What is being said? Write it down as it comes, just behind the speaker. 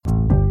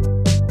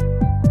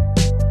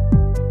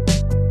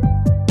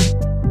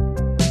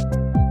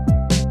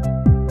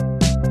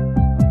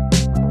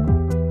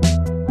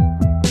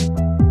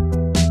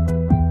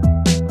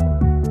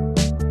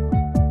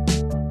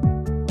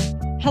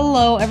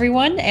Hello,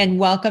 everyone, and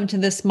welcome to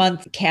this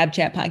month's Cab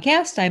Chat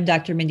podcast. I'm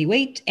Dr. Mindy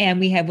Waite, and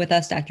we have with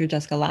us Dr.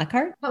 Jessica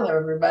Lockhart. Hello,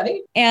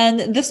 everybody.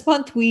 And this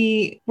month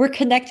we're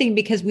connecting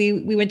because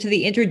we went to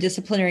the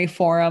Interdisciplinary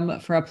Forum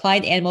for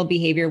Applied Animal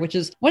Behavior, which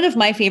is one of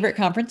my favorite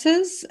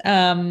conferences.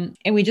 And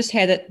we just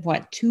had it,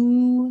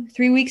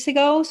 2-3 weeks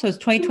ago? So it's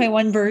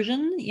 2021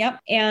 version. Yep.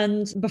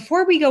 And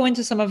before we go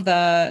into some of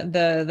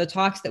the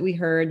talks that we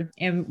heard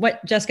and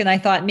what Jessica and I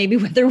thought, maybe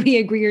whether we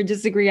agree or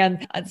disagree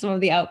on some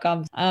of the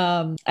outcomes,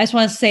 I just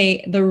want to say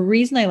the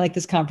reason I like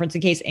this conference,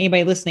 in case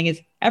anybody listening is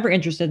ever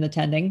interested in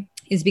attending,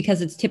 is because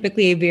it's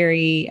typically a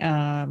very,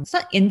 it's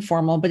not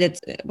informal, but it's,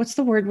 what's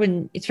the word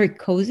when it's very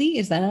cozy?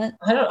 Is that?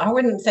 I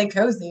wouldn't say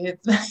cozy.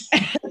 It's,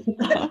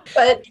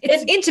 but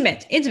it's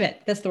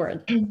intimate. That's the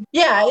word.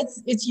 Yeah.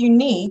 It's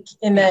unique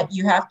in that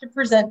you have to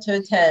present to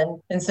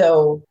attend. And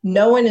so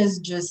no one is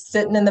just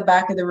sitting in the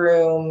back of the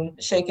room,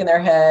 shaking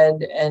their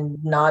head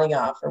and nodding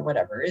off or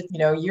whatever.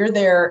 You're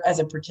there as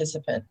a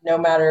participant, no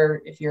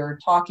matter if you're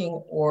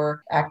talking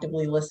or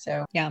actively listening.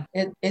 So yeah,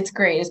 it's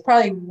great. It's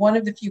probably one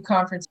of the few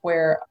conferences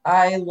where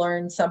I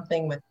learned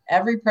something with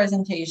every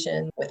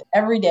presentation, with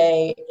every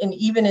day, and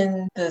even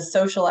in the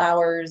social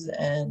hours.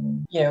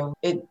 And,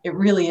 it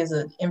really is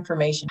an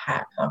information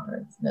packed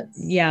conference. It's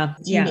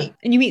unique.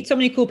 And you meet so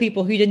many cool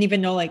people who you didn't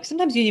even know, like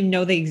sometimes you didn't even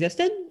know they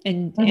existed.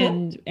 And,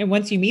 and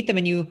once you meet them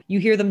and you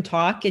hear them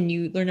talk and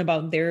you learn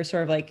about their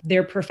sort of like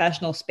their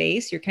professional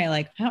space, you're kind of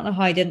like, I don't know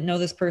how I didn't know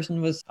this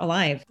person was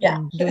alive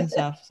and doing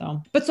stuff.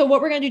 So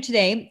what we're going to do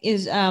today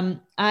is,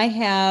 I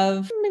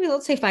have maybe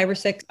let's say 5 or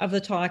 6 of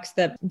the talks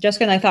that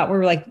Jessica and I thought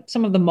were like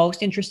some of the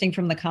most interesting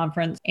from the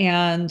conference.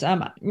 And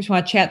we just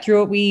want to chat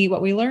through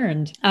what we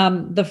learned.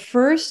 The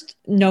first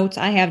notes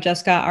I have,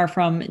 Jessica, are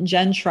from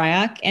Jen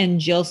Shryock and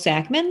Jill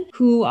Sackman,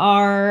 who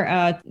are,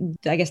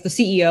 I guess, the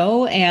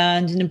CEO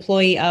and an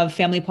employee of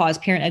Family Paws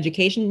Parent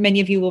Education.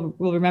 Many of you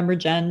will remember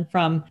Jen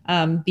from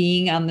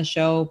being on the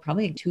show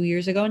probably like 2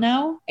 years ago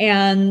now.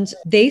 And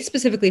they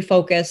specifically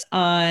focus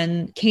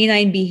on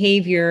canine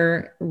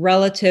behavior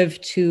relative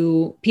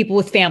to people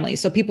with families.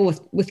 So people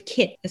with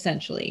kids,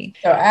 essentially.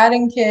 So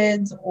adding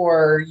kids,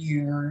 or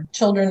your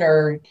children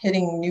are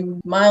hitting new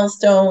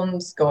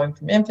milestones, going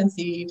from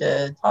infancy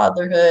to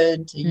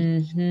toddlerhood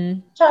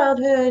to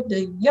childhood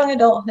to young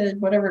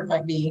adulthood, whatever it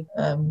might be.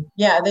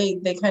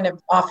 They kind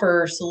of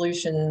offer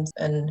solutions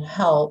and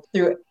help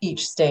through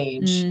each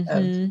stage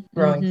of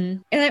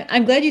growing. And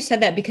I'm glad you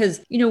said that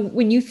because,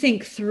 when you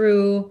think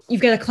through,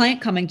 you've got a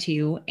client coming to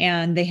you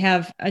and they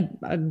have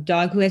a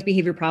dog who has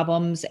behavior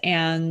problems,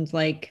 and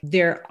like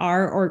there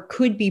are or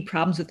could be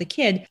problems with the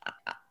kid.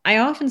 I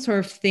often sort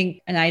of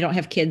think, and I don't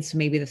have kids, so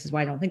maybe this is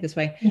why I don't think this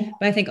way,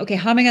 but I think, okay,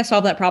 how am I going to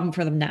solve that problem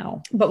for them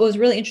now? But what was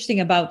really interesting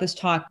about this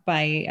talk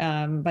by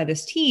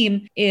this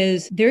team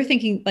is they're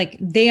thinking like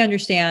they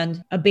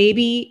understand a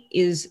baby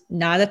is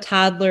not a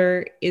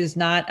toddler, is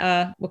not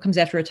what comes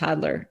after a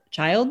toddler?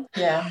 Child?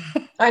 Yeah,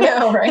 I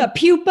know, right? A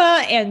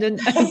pupa and a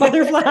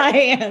butterfly.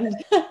 And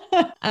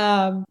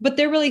but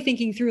they're really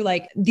thinking through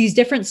like these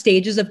different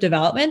stages of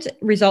development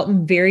result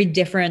in very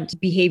different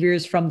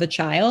behaviors from the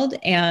child.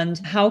 And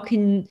how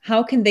can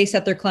they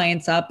set their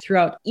clients up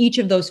throughout each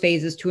of those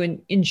phases to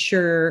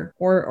ensure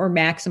or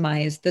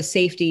maximize the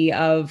safety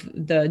of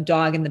the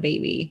dog and the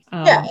baby?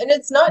 And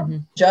it's not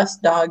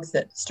just dogs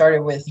that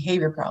started with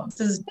behavior problems.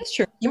 That's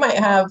true. You might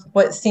have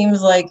what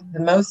seems like the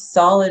most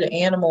solid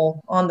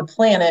animal on the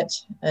planet,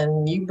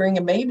 and you bring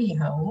a baby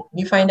home,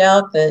 you find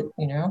out that,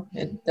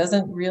 it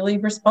doesn't really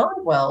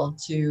respond well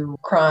to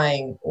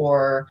crying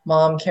or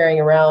mom carrying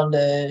around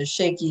a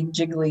shaky,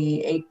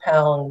 jiggly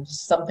 8-pound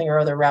something or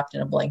other wrapped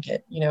in a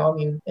blanket.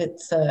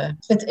 It's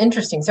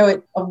interesting.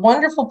 So a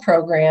wonderful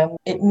program.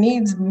 It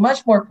needs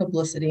much more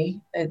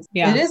publicity. It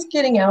is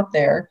getting out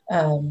there.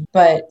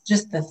 But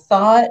just the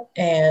thought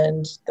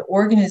and the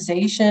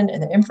organization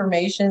and the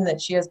information that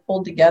she has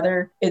pulled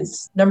together,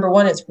 it's number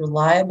one, it's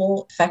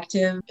reliable,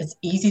 effective, it's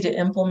easy to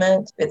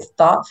implement, it's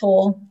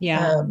thoughtful.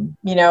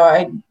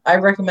 I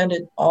recommend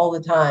it all the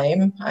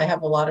time. I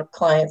have a lot of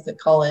clients that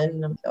call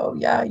in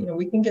and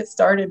we can get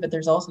started, but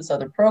there's also this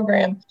other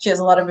program. She has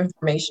a lot of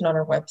information on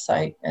her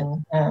website,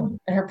 and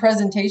her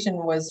presentation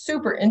was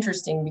super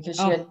interesting because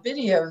she had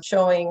videos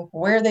showing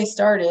where they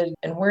started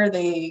and where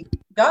they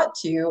got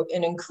to,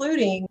 and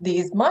including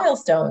these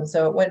milestones.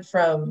 So it went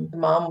from the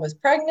mom was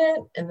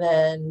pregnant, and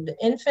then the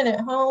infant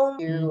at home,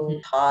 to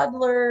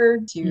toddler,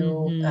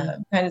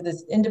 to kind of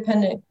this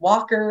independent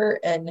walker,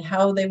 and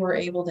how they were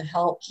able to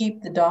help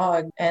keep the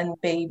dog and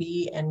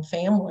baby and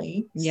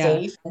family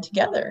safe and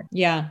together.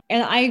 Yeah.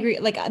 And I agree.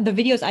 Like the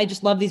videos, I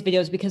just love these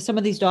videos because some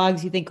of these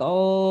dogs, you think,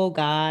 oh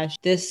gosh,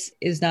 this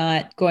is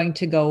not going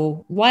to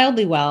go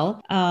wildly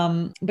well.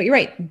 But you're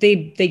right.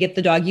 They get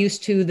the dog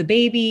used to the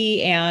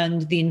baby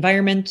and the environment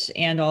environment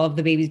and all of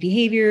the baby's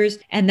behaviors.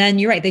 And then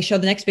you're right, they show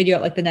the next video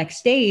at like the next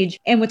stage.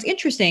 And what's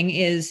interesting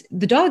is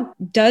the dog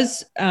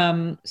does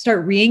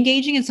start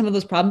re-engaging in some of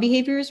those problem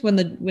behaviors when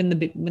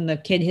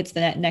the kid hits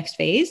the next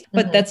phase.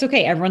 But that's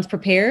okay. Everyone's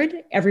prepared,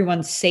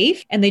 everyone's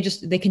safe, and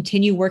they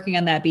continue working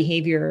on that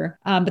behavior.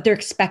 But they're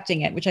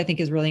expecting it, which I think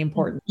is really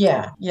important.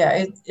 Yeah,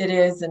 it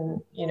is.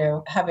 And,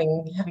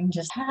 having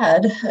just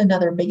had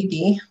another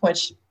baby,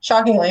 which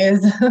shockingly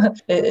is,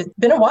 it's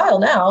been a while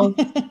now.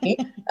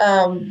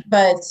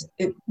 But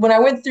when I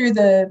went through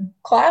the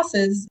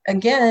classes,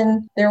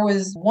 again, there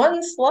was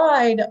one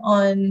slide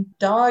on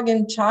dog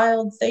and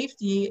child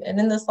safety. And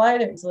in the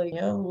slide, it was like,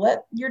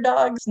 let your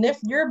dog sniff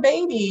your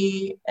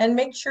baby and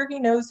make sure he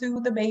knows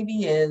who the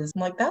baby is.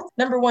 I'm like, that's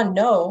number one.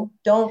 No,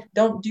 don't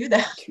do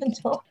that.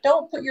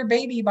 don't put your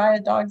baby by a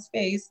dog's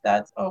face.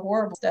 That's a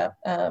horrible step.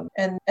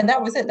 And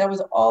that was it. That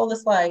was all the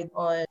slide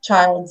on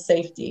child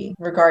safety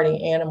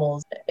regarding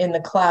animals in the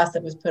class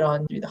that was put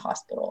on through the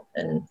hospital.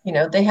 And,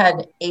 they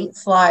had 8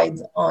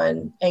 slides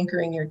on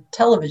anchoring your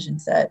television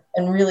set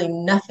and really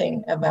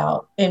nothing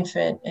about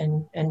infant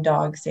and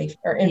dog safety,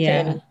 or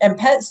infant and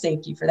pet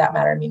safety for that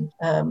matter. I mean,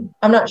 I'm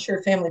not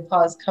sure Family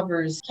Paws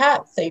covers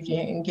cat safety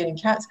and getting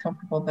cats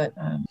comfortable, but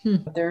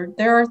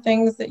there are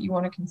things that you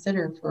want to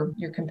consider for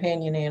your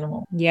companion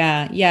animal.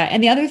 Yeah.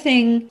 And the other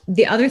thing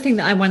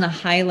that I want to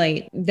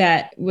highlight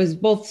that was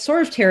both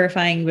sort of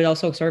terrifying, but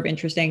also sort of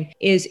interesting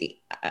is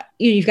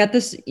you've got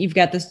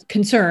this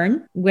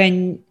concern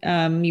when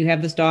you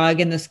have this dog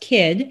and this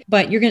kid,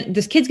 but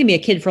this kid's gonna be a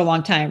kid for a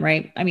long time,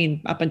 right? I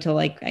mean, up until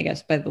I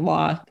guess by the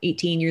law,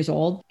 18 years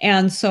old.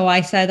 And so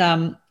I said,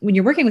 when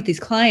you're working with these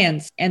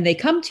clients and they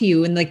come to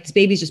you and like this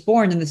baby's just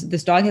born and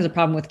this dog has a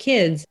problem with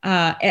kids,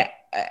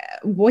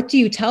 what do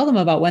you tell them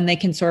about when they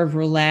can sort of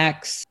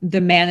relax the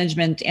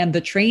management and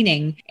the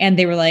training? And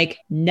they were like,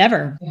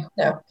 never.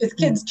 No, because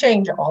kids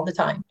change all the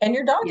time and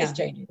your dog is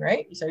changing,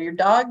 right? So your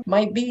dog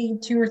might be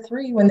 2 or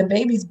 3 when the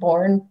baby's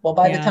born. Well,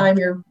 by the time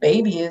your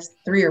baby is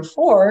 3 or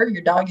 4,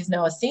 your dog is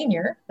now a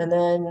senior. And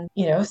then,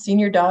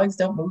 senior dogs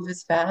don't move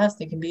as fast.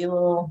 They can be a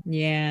little,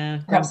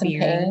 have some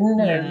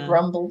pain or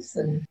grumbles.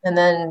 And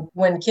then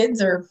when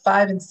kids are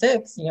 5 and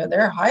 6,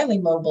 they're highly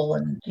mobile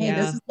and,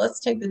 hey, let's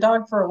take the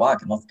dog for a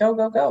walk and let's go.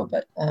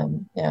 But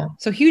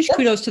so huge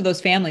kudos to those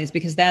families,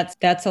 because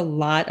that's a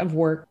lot of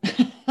work.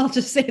 I'll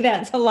just say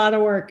that it's a lot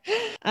of work.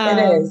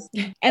 It is.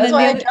 And that's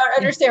why I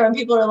understand when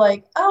people are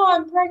like, oh,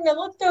 I'm pregnant,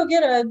 let's go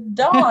get a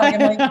dog. I'm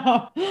like,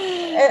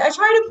 and I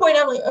try to point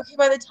out, like, okay,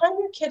 by the time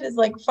your kid is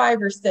like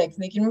 5 or 6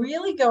 and they can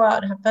really go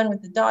out and have fun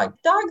with the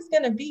dog's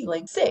going to be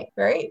like 6,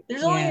 right?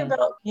 There's only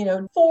about,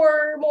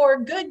 4 more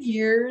good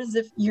years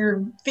if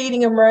you're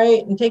feeding them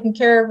right and taking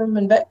care of them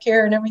and vet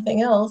care and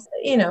everything else,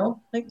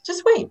 like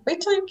just wait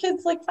till your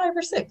kid's like 5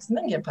 or 6 and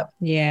then get a puppy.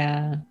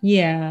 Yeah.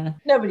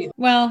 Nobody.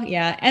 Well,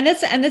 yeah. And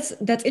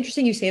that's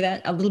interesting you say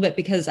that a little bit,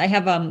 because I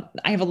have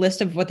a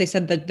list of what they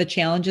said the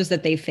challenges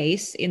that they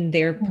face in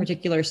their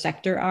particular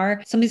sector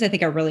are. Some of these I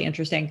think are really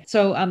interesting.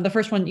 So the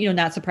first one,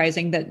 not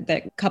surprising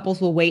that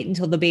couples will wait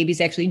until the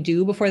baby's actually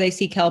due before they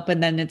seek help.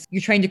 And then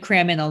you're trying to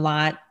cram in a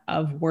lot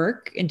of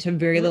work into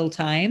very little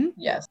time.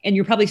 Yes. And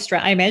you're probably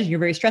I imagine you're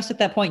very stressed at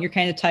that point. You're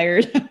kind of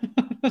tired.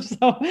 The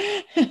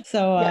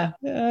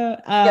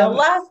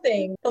last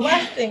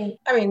thing,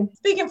 I mean,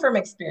 speaking from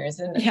experience,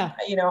 and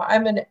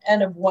I'm an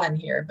N of 1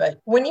 here, but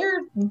when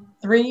you're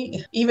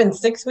 3, even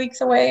 6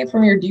 weeks away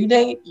from your due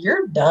date,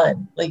 you're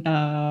done. Like,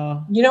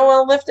 you don't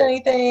want to lift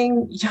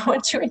anything. You don't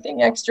want to do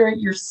anything extra.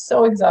 You're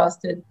so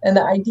exhausted. And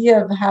the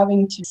idea of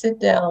having to sit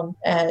down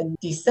and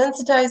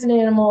desensitize an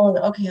animal and,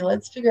 okay,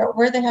 let's figure out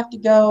where they have to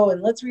go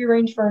and let's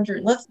rearrange furniture.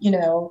 And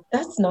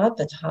that's not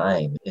the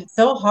time. It's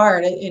so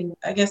hard. And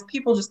I guess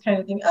people just kind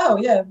of think, oh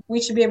yeah,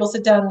 we should be able to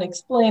sit down and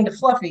explain to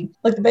Fluffy,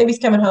 look, the baby's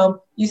coming home.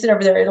 You sit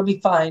over there. It'll be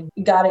fine.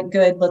 You got it.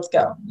 Good. Let's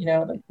go.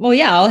 Well,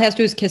 yeah. All it has to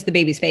do is kiss the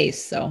baby's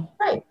face. So.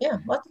 Right. Yeah.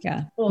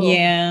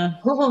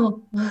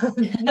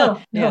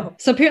 No.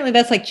 So apparently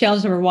that's like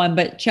challenge number 1,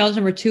 but challenge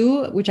number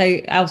 2, which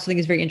I also think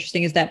is very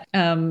interesting, is that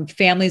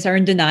families are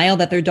in denial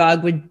that their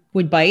dog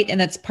would bite. And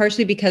that's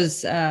partially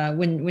because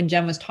when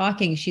Jen was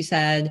talking, she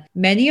said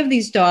many of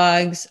these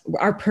dogs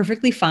are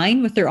perfectly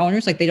fine with their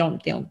owners. Like they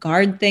don't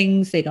guard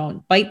things. They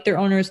don't bite their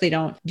owners. They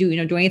don't do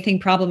anything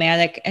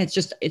problematic. And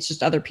it's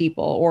just other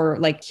people, or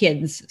like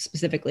kids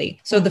specifically.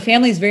 So the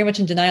family is very much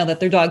in denial that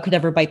their dog could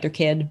ever bite their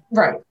kid.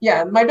 Right.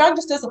 Yeah. My dog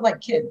just doesn't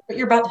like kids, but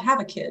you're about to have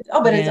a kid.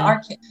 Oh, but it's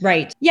our kid.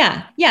 Right.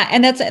 Yeah.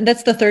 And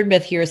that's the third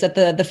myth here, is that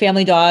the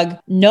family dog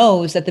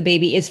knows that the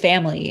baby is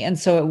family. And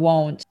so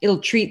it'll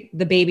treat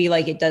the baby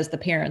like it does the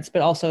parents,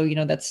 but also,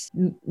 that's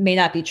may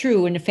not be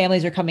true. And if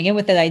families are coming in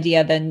with that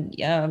idea, then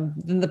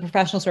the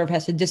professional sort of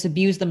has to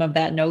disabuse them of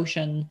that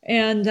notion.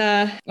 And,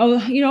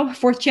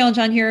 fourth challenge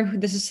on here,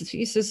 this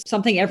is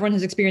something everyone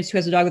has experienced who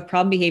has a dog with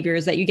problem behavior,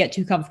 is that you get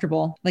too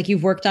comfortable. Like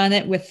you've worked on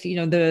it with,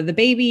 the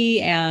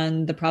baby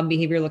and the problem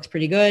behavior looks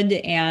pretty good.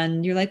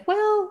 And you're like,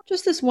 well,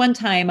 just this one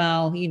time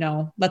I'll,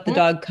 let the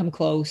dog come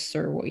close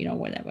or,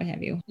 whatever, what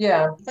have you.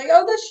 Yeah. It's like,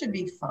 oh, this should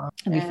be fine.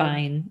 It'll be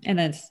fine. And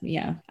that's,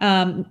 yeah.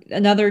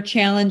 Another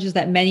challenge is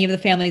that many of the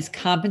families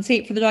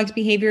compensate for the dog's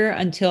behavior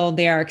until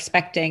they are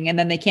expecting, and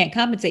then they can't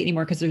compensate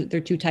anymore because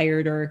they're too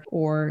tired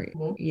or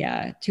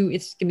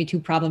it's gonna be too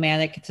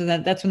problematic. So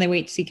that's when they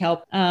wait to seek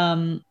help.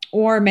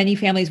 Or many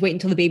families wait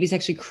until the baby's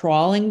actually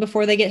crawling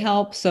before they get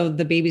help. So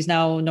the baby's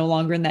now no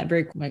longer in that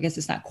I guess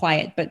it's not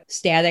quiet, but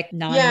static,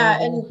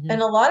 non-mobile.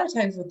 And a lot of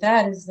times with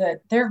that is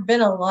that there have been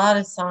a lot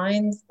of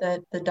signs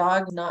that the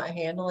dog's not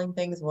handling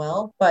things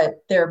well,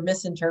 but they're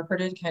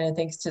misinterpreted kind of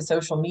thanks to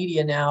social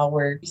media now,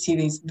 where you see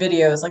these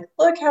videos like,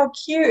 look how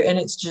cute. And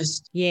it's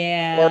just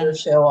horror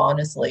show,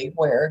 honestly,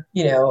 where,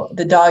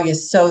 the dog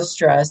is so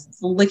stressed,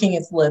 it's licking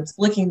its lips,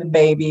 licking the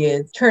baby,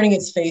 it's turning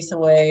its face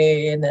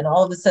away. And then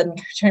all of a sudden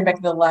turning back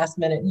to the last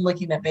minute and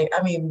licking that baby.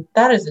 I mean,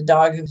 that is a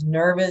dog who's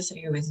nervous,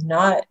 who is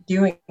not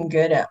doing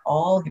good at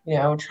all,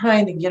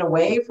 trying to get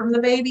away from the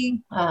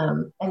baby.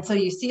 And so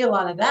you see a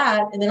lot of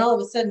that. And then all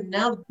of a sudden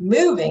now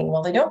moving,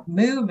 well, they don't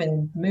move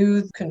in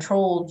smooth,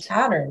 controlled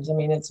patterns. I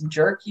mean, it's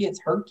jerky, it's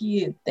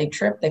herky, they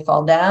trip, they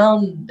fall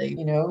down,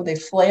 they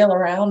flail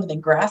around, they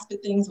grasp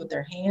at things with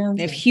their hands.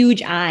 They have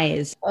huge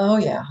eyes. Oh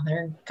yeah,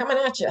 they're coming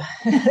at you.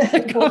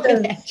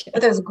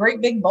 With those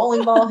great big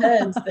bowling ball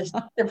heads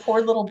that their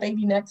poor little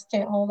baby necks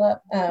can't hold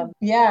up.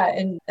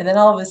 And then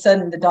all of a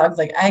sudden the dog's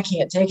like, I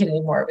can't take it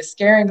anymore. It was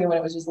scaring me when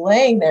it was just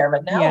laying there,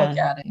 but now look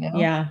at it.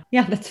 Yeah,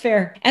 that's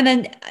fair. And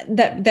then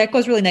that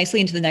goes really nicely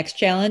into the next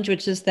challenge,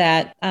 which is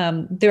that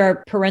there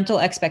are parental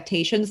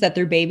expectations that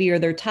their baby or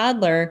their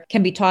toddler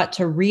can be taught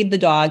to read the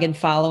dog and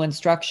follow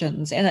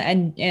instructions.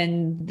 And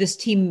this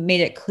team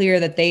made it clear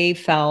that they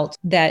felt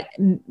that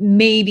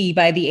maybe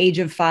by the age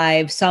of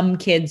 5, some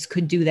kids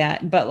could do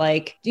that, but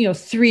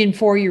 3 and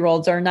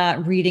 4-year-olds are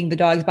not reading the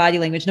dog's body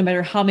language, no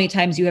matter how many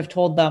times you have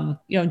told them,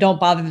 don't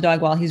bother the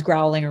dog while he's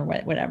growling or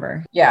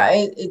whatever. Yeah,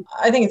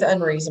 I think it's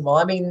unreasonable.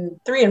 I mean,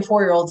 3 and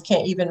 4-year-olds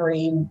can't even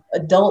read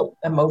adult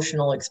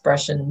emotional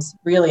expressions,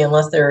 really,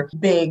 unless they're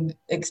big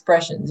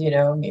expressions.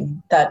 I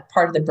mean, that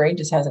part of the brain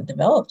just hasn't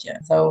developed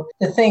yet. So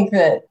to think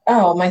that,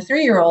 oh, my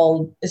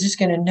 3-year-old is just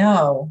going to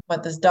know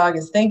what this dog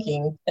is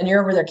thinking, and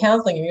you're over there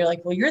counseling, and you're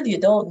like, well, you're the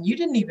adult, and you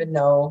didn't even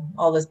know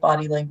all this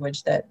body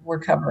language that we're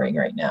covering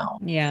right now.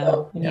 Yeah.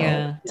 So,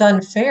 it's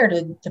unfair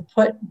to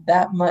put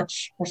that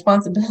much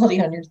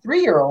responsibility on your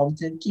 3-year-old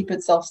to keep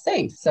itself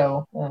safe.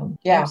 So,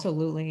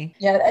 Absolutely.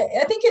 Yeah,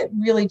 I think it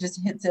really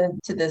just hits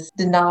into this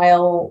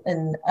denial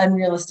and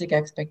unrealistic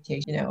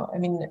expectation. I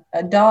mean,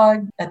 a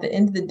dog at the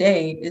end of the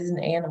day is an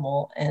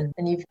animal, and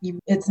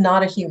it's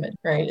not a human,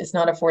 right? It's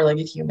not a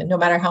 4-legged human, no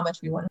matter how much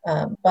we want.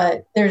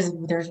 But there's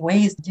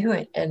ways to do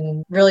it,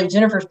 and really,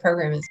 Jennifer's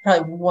program is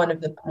probably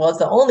it's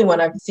the only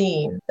one I've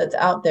seen that's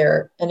out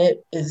there, and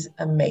it is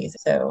amazing.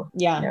 So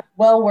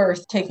well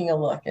worth taking a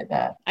look at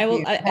that. I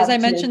will, as I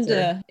mentioned,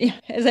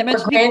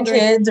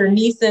 grandkids or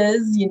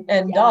nieces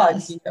and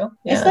dogs.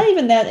 It's not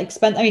even that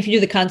expensive. I mean, if you do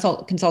the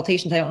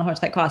consultations, I don't know how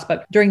much that costs,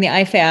 but during the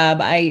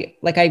IFAB,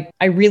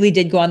 I really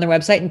did go on their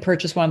website and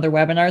purchase one of their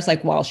webinars,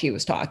 while she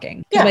was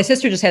talking. Yeah. My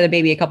sister just had a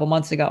baby a couple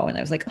months ago, and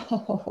I was like,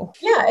 oh.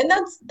 Yeah, and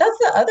that's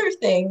the other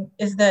thing,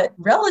 is that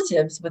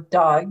relatives with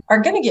dogs are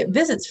going to get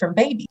visits from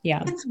babies.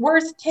 Yeah, it's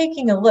worth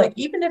taking a look,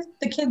 even if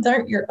the kids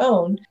aren't your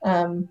own.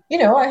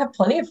 I have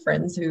plenty of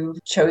friends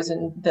who've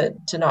chosen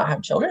to not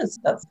have children.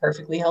 That's a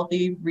perfectly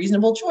healthy,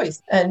 reasonable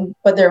choice.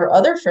 But their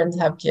other friends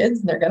have kids,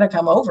 and they're going to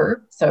come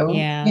over. So,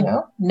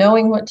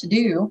 knowing what to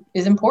do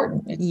is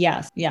important.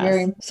 Yes.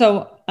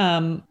 So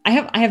I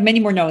have many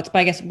more notes, but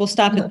I guess we'll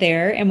stop it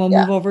there, and we'll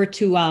move over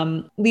to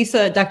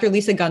Dr.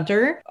 Lisa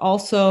Gunter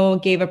also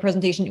gave a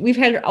presentation. We've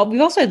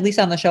also had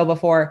Lisa on the show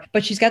before,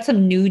 but she's got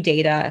some new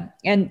data.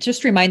 And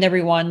just to remind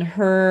everyone,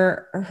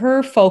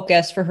 her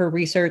focus for her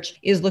research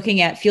is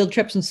looking at field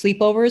trips and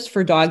sleepovers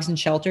for dogs in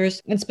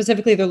shelters. And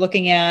specifically, they're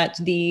looking at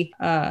the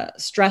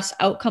stress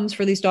outcomes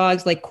for these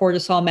dogs, like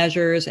cortisol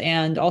measures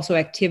and also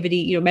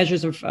activity,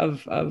 measures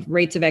of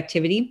rates of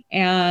activity.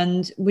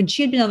 And when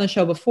she had been on the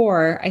show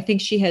before, I think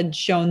she had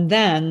shown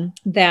then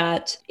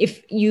that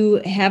if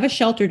you have a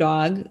shelter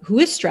dog who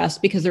is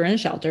stressed because they're in a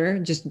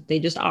shelter, they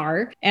just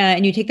are,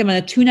 and you take them on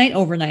a 2-night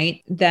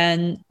overnight,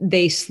 then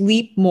they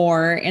sleep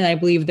more, and I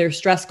believe their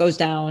stress goes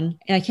down.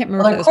 And I can't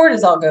remember. The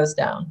cortisol goes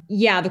down.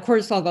 Yeah, the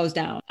cortisol goes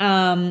down.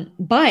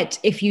 But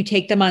if you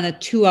take them on a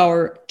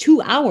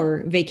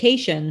 2-hour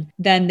vacation,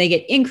 then they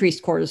get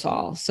increased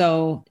cortisol.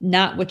 So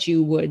not what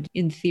you would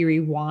in theory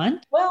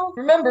want. Well,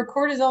 remember,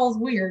 cortisol is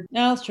weird.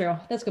 No, that's true.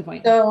 That's a good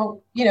point.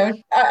 So,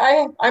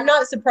 I'm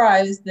not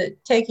surprised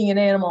that taking an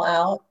animal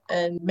out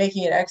and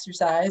making it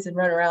exercise and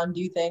run around,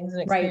 do things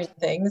and Right. experience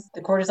things,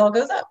 the cortisol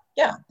goes up.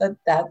 Yeah,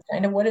 that's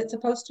kind of what it's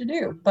supposed to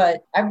do.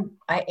 But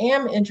I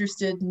am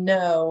interested to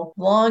know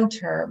long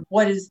term,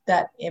 what is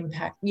that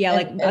impact? Yeah,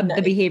 like And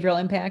the behavioral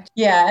impact.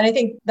 yeah, and I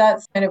think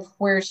that's kind of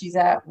where she's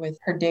at with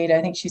her data.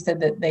 I think she said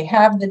that they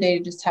have the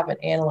data, just haven't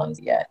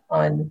analyzed yet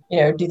on,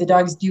 do the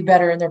dogs do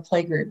better in their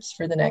play groups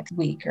for the next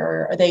week?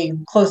 Or are they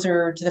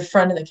closer to the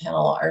front of the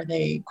kennel? Are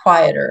they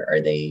quieter? Are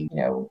they,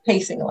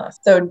 pacing less?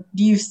 So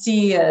do you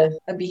see a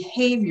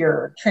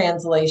behavior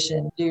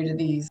translation due to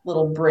these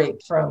little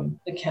breaks from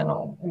the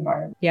kennel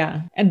environment?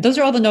 Yeah. And those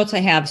are all the notes I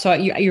have. So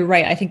you're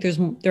right. I think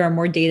there are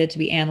more data to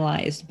be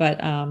analyzed,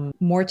 but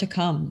more to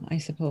come, I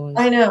suppose.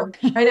 I know.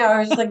 I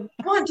was just like,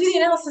 come on, do the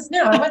analysis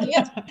now. I want the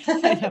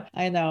answer.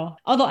 I know.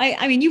 Although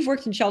I mean, you've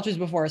worked in shelters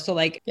before. So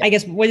like, Yeah. I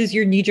guess, what is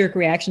your knee-jerk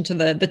reaction to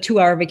the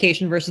 2-hour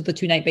vacation versus the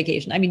 2-night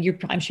vacation? I mean,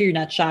 I'm sure you're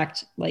not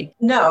shocked. Like,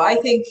 no, I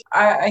think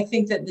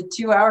that the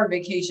 2-hour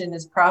vacation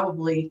is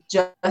probably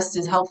just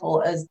as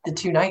helpful as the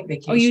 2-night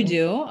vacation. oh, you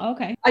do?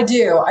 Okay. I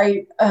do.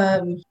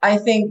 I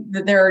think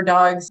that there are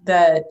dogs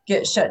that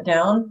get shut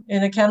down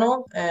in a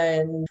kennel,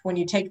 and when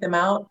you take them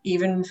out,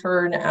 even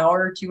for an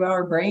hour,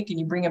 2-hour break, and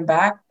you bring them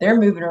back, they're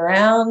moving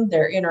around,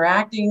 they're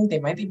interacting, they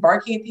might be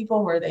barking at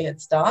people where they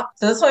had stopped.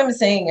 So that's why I'm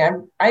saying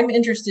I'm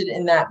interested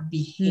in that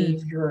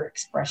behavior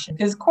expression,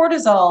 because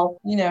cortisol,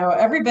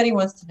 everybody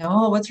wants to know,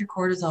 oh, what's your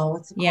cortisol?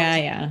 What's the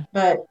cortisol? Yeah.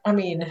 But I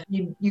mean,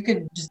 you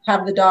could just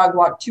have the dog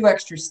walk 2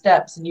 extra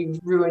steps and you've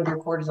ruined your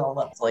cortisol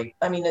levels. Like,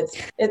 I mean,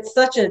 it's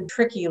such a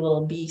tricky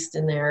little beast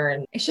in there,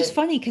 and it's just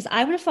funny because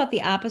I would have thought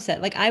the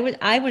opposite. Like I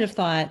would have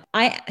thought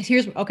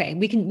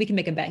we can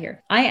make a bet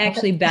here. I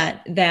actually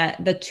bet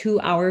that the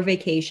 2-hour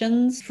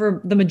vacations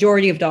for the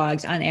majority of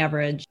dogs on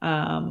average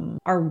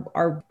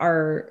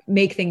are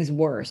make things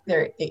worse.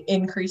 They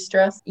increase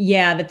stress.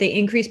 Yeah, that they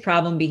increase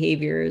problem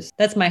behaviors.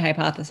 That's my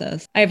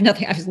hypothesis. I have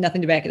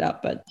nothing to back it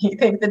up, but you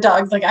think the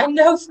dog's like, I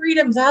know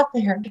freedom's out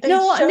there. They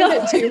showed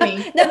it to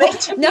me.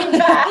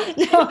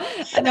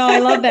 No, I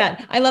love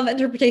that. I love that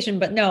interpretation,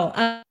 but no,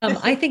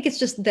 I think it's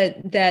just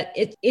that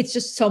it's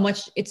just so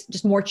much. It's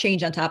just more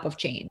change on top of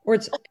change, or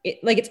it's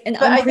an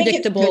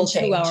unpredictable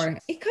 2-hour.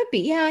 It could be.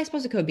 Yeah, I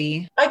suppose it could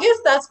be. I guess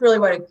that's really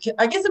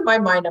I guess in my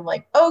mind, I'm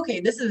like, okay,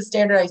 this is a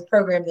standardized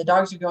program. The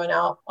dogs are going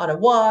out on a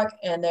walk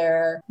and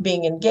they're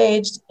being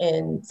engaged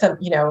in some,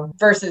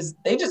 versus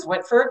they just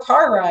went for a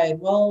car ride.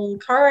 Well,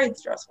 car ride's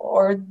stressful.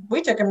 Or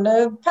we took them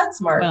to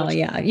PetSmart. Well,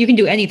 yeah, you can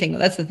do anything.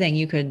 That's the thing.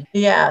 You could.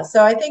 Yeah.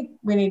 So I think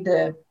we need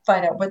to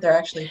find out what they're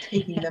actually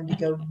taking them to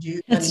go do.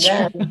 That's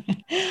and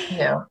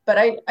then, but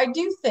I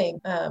do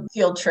think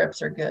field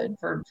trips are good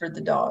for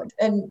the dog.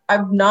 And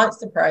I'm not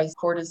surprised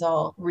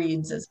cortisol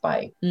reads a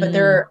spike, but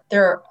there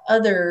are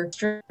other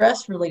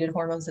stress related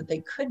hormones that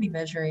they could be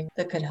measuring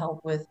that could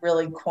help with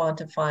really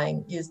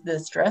quantifying, is the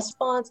stress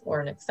response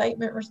or an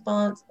excitement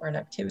response or an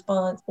activity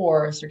response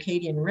or a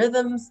circadian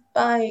rhythm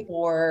spike,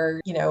 or,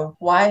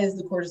 why is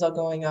the cortisol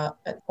going up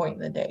at the point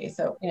in the day?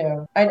 So,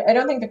 I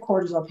don't think the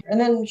cortisol, and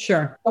then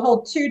sure, the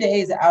whole 2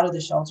 days out of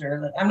the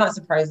shelter, I'm not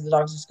surprised the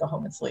dogs just go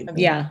home and sleep. I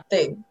mean, yeah,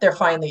 they're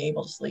finally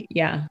able to sleep.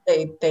 Yeah,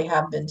 they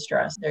have been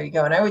stressed. There you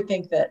go. And I would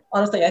think that,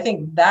 honestly, I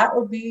think that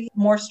would be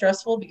more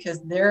stressful because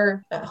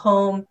they're at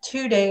home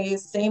 2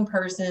 days, same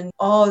person.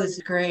 Oh, this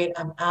is great.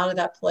 I'm out of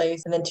that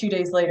place. And then 2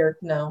 days later,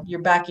 no,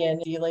 you're back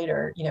in. See you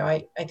later.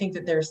 I think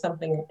that there's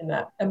something in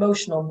that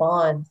emotional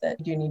bond that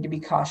you do need to be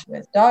cautious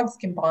with. Dogs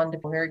can bond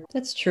very quickly.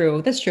 That's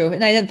true.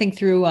 And I didn't think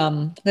through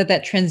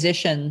that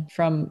transition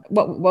from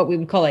what we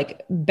would call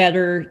like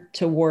better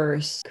to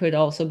worse could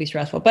also be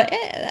stressful. But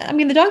I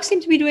mean, the dogs seem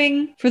to be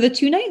doing, for the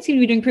 2 nights, seem to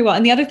be doing pretty well.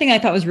 And the other thing I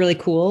thought was really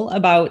cool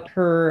about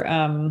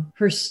her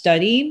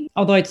study,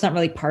 although it's not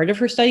really part of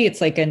her study,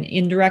 it's like an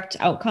indirect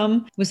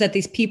outcome, was that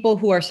these people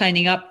who are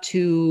signing up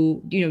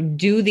to,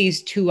 do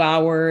these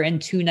 2-hour and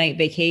 2-night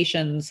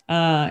vacations,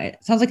 it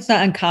sounds like it's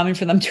not uncommon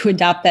for them to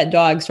adopt that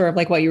dog, sort of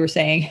like what you were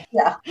saying.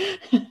 Yeah.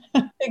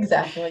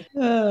 Exactly.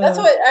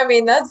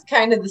 That's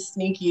kind of the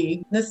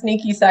sneaky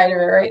side of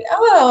it, right?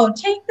 Oh,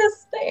 take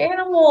this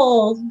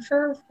animal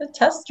for the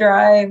test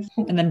drive.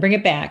 And then bring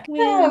it back.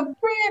 Yeah,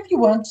 bring it if you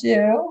want to.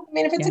 I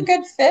mean, if it's a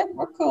good fit,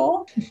 we're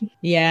cool.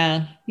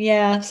 Yeah.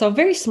 So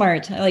very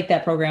smart. I like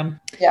that program.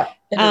 Yeah.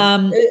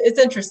 It's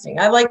interesting.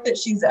 I like that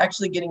she's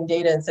actually getting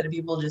data instead of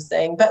people just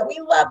saying, but we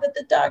love that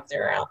the dogs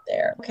are out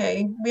there.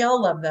 Okay, we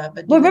all love that.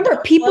 But remember,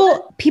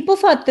 people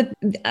thought that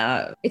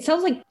it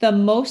sounds like the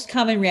most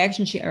common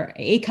reaction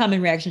a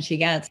common reaction she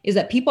gets is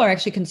that people are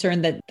actually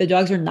concerned that the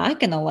dogs are not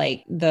going to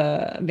like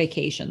the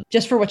vacation.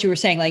 Just for what you were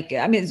saying, like,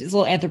 I mean, it's a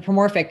little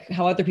anthropomorphic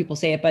how other people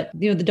say it, but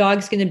the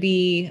dog's going to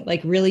be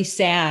like really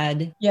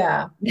sad.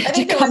 Yeah, I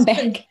think there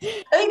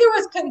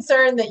was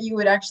concern that you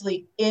would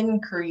actually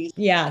increase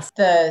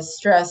the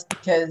stress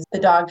because the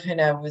dog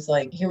kind of was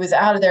like, he was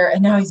out of there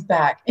and now he's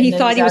back. And he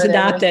thought he was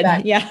adopted.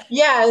 Yeah.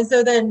 And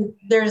so then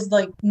there's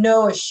like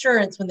no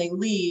assurance when they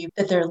leave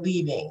that they're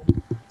leaving.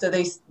 So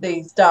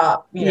they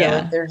stop,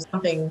 like there's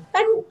something.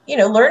 And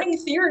learning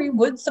theory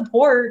would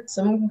support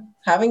some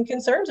having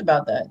concerns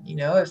about that.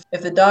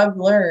 If the dog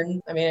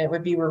learned, I mean, it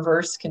would be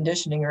reverse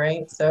conditioning,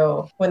 right?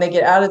 So when they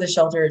get out of the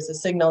shelter, it's a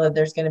signal that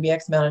there's going to be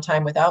X amount of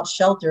time without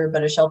shelter,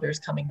 but a shelter is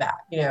coming back,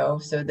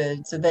 so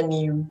then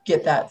you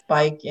get that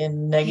spike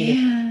in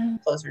negative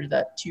closer to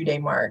that 2-day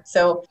mark.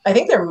 So I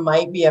think there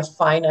might be a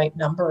finite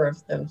number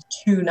of those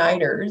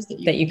 2-nighters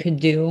that you could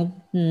do.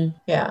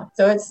 Yeah.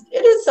 So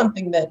it is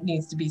something that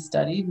needs to be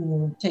studied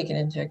and taken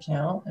into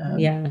account.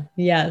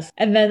 Yes.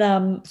 And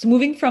then, so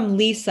moving from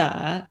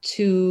Lisa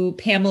to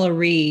Pamela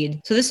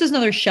Reed. So this is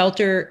another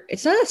shelter.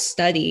 It's not a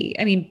study.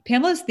 I mean,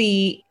 Pamela's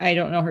I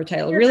don't know her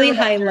title, senior really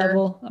director, high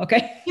level.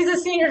 Okay. She's a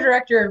senior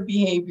director of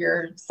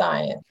behavior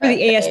science for the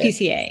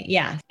ASPCA.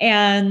 Yeah.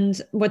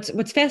 And what's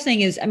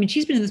fascinating is, I mean,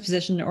 she's been in this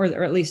position or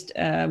at least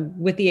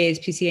with the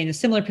ASPCA in a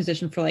similar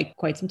position for like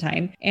quite some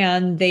time.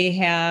 And they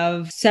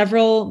have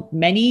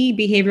many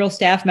behavioral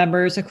staff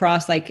members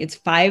across it's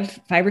five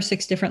or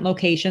six different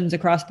locations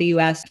across the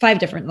US, 5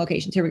 different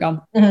locations. Here we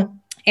go. Mm-hmm.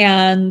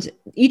 And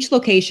each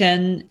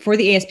location for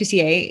the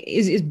ASPCA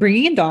is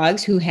bringing in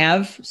dogs who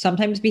have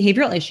sometimes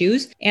behavioral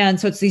issues. And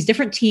so it's these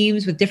different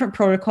teams with different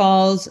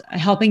protocols,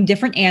 helping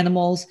different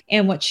animals.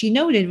 And what she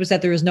noted was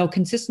that there was no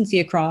consistency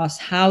across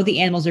how the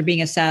animals are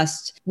being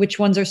assessed, which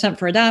ones are sent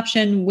for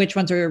adoption, which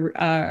ones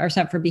are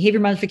sent for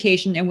behavior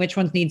modification, and which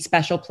ones need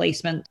special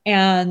placement.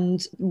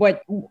 And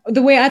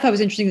the way I thought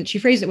was interesting that she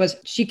phrased it was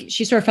she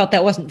sort of felt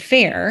that wasn't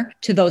fair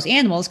to those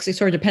animals because it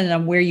sort of depended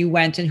on where you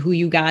went and who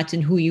you got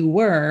and who you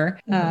were.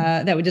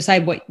 That would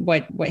decide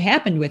what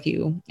happened with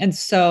you. And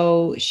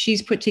so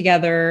she's put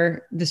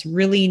together this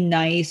really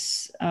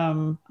nice,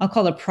 I'll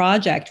call it a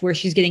project where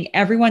she's getting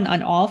everyone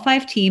on all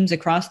 5 teams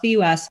across the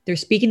US. They're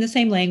speaking the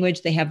same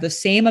language. They have the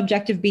same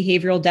objective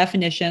behavioral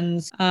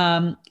definitions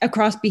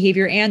across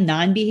behavior and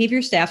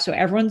non-behavior staff. So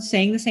everyone's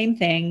saying the same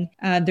thing.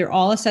 They're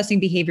all assessing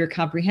behavior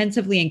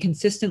comprehensively and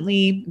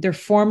consistently. They're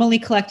formally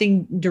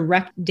collecting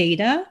direct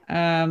data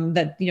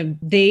that,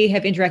 they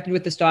have interacted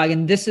with this dog.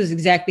 And this is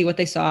exactly what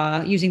they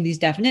saw using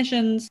these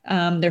definitions.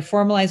 They're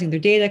formalizing their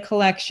data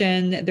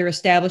collection. They're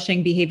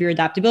establishing behavior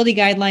adaptability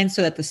guidelines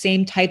so that the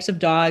same types of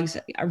dogs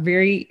are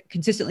very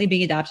consistently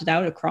being adopted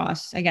out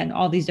across, again,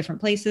 all these different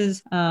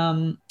places.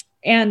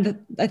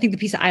 And I think the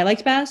piece that I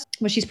liked best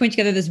was she's putting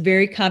together this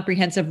very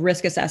comprehensive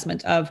risk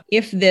assessment of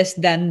if this,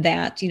 then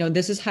that,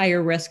 this is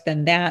higher risk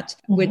than that,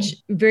 which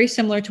very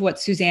similar to what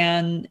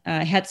Suzanne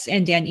Hetz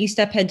and Dan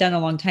Estep had done a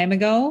long time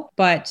ago,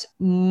 but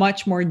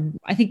much more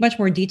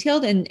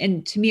detailed.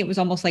 And to me, it was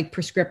almost like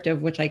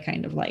prescriptive, which I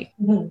kind of like.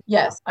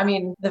 Yes. I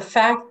mean, the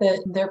fact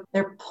that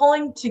they're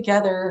pulling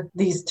together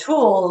these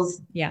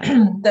tools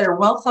that are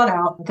well thought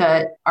out,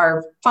 that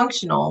are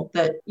functional,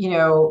 that,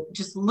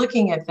 just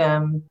looking at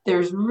them,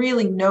 there's really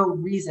no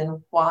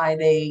reason why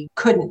they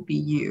couldn't be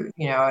used,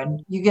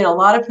 and you get a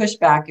lot of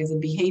pushback as a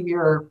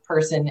behavior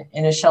person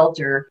in a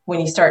shelter when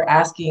you start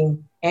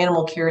asking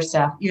animal care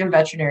staff, even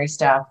veterinary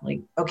staff,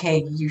 like,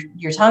 okay,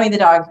 you're telling me the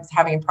dog is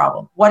having a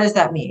problem. What does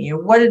that mean?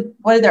 What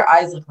did their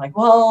eyes look like?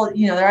 Well,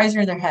 their eyes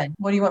are in their head.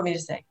 What do you want me to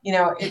say?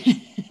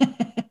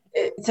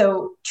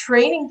 So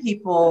training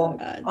people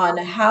on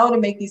how to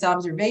make these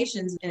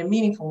observations in a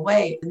meaningful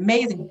way is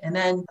amazing. And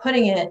then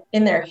putting it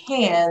in their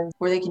hands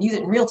where they can use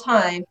it in real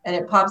time and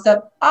it pops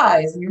up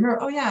eyes. And you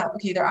remember, oh yeah,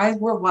 okay, their eyes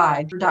were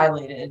wide or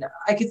dilated.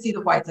 I could see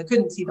the whites. I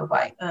couldn't see the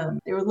white.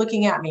 They were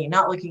looking at me,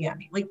 not looking at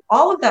me. Like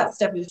all of that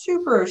stuff is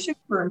super,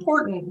 super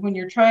important when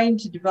you're trying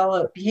to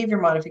develop behavior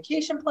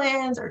modification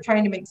plans or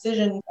trying to make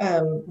decisions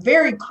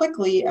very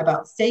quickly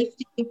about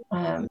safety.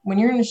 When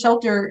you're in a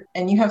shelter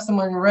and you have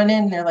someone run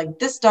in and they're like,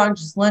 this dog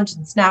just lunged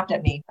and snapped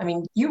at me. I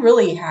mean, you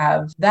really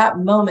have that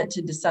moment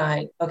to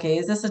decide, okay,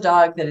 is this a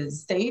dog that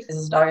is safe? Is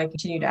this a dog I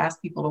continue to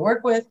ask people to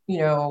work with?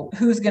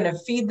 Who's going to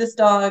feed this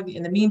dog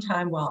in the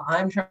meantime while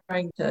I'm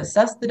trying to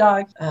assess the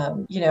dog?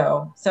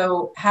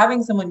 So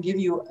having someone give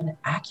you an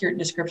accurate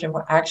description of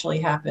what actually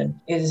happened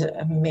is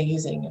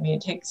amazing. I mean,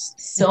 it takes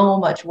so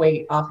much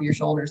weight off of your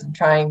shoulders and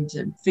trying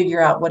to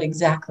figure out what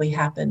exactly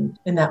happened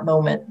in that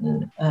moment.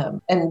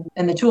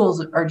 And the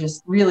tools are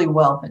just really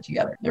well put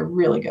together. They're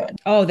really good.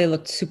 Oh, they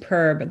looked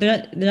superb.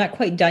 They're not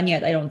quite done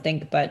yet, I don't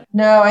think, but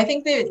no, I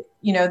think that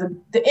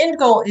the end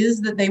goal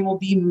is that they will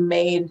be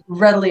made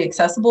readily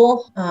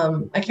accessible.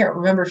 I can't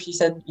remember if she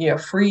said,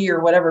 free or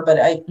whatever, but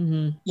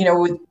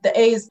with the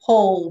A's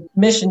whole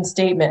mission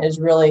statement is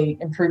really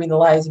improving the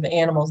lives of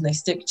animals and they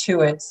stick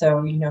to it.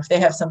 So, if they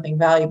have something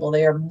valuable,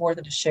 they are more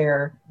than a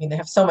share. I mean, they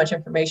have so much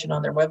information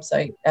on their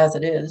website as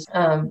it is.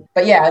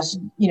 But yeah,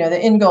 the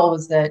end goal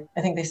was that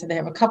I think they said they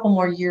have a couple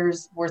more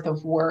years worth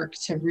of work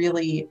to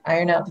really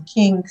iron out the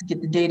kinks,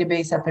 get the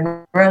database up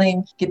and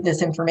running, get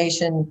this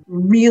information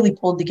really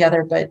pulled together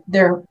together, but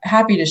they're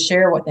happy to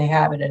share what they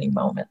have at any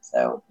moment.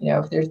 So,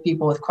 if there's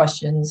people with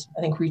questions,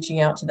 I think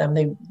reaching out to them,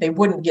 they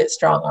wouldn't get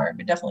strong arm,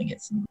 but definitely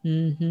get some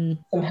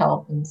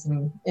help and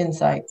some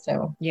insight.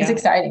 So it's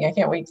exciting. I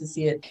can't wait to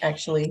see it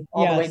actually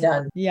all the way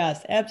done.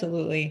 Yes,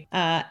 absolutely.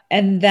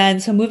 And then,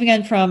 so moving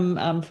on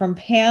from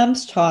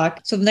Pam's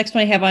talk. So the next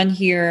one I have on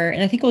here,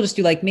 and I think we'll just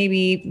do like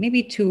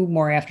maybe two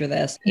more after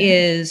this,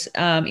 is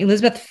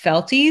Elizabeth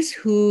Feltes,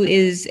 who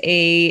is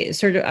a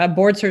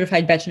board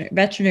certified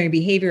veterinary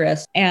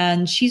behaviorist,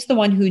 and she's the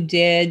one who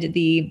did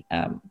the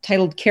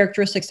titled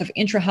 "Characteristics of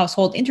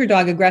Intra-Household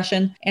Interdog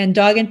Aggression and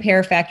Dog and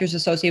Pair Factors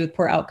Associated with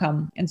Poor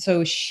Outcome." And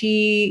so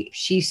she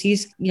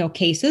sees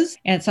cases,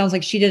 and it sounds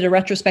like she did a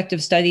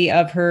retrospective study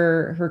of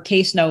her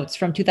case notes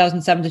from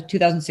 2007 to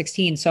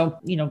 2016. So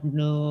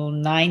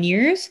 9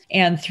 years,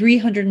 and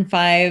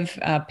 305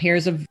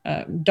 pairs of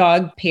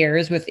dog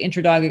pairs with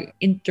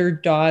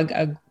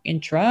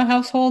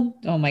intra-household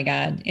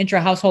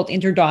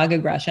interdog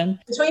aggression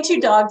between two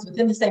dogs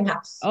within the same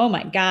house. Oh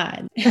my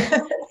God.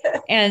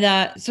 And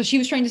so what she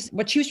was trying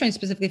to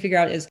specifically figure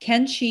out is,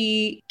 can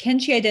she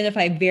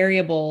identify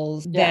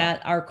variables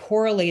that are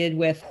correlated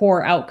with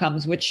poor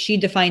outcomes, which she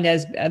defined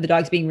as the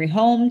dogs being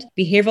rehomed,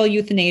 behavioral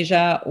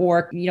euthanasia,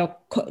 or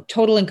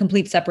total and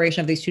complete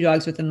separation of these two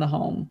dogs within the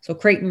home. So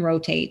crate and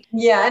rotate.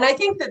 Yeah, and I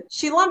think that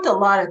she lumped a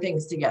lot of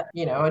things together.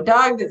 A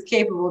dog that's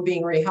capable of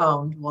being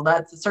rehomed, well,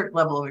 that's a certain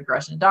level of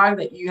aggression. A dog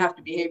that you have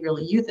to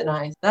behaviorally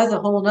euthanize, that's a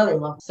whole nother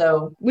level.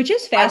 So, which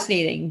is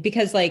fascinating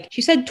because, like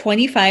she said,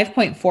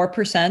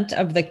 25.4%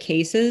 of the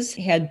cases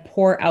had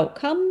poor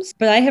outcomes.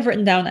 But I have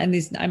written down, and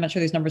I'm not sure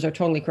these numbers are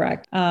totally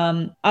correct.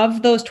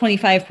 Of those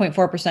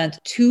 25.4%,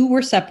 2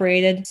 were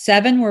separated,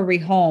 7 were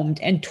rehomed,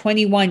 and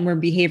 21 were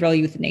behavioral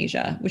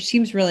euthanasia, which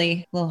seems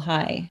really a little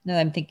high now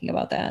that I'm thinking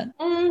about that.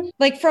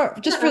 Like for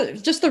just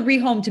the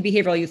rehome to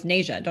behavioral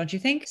euthanasia, don't you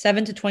think?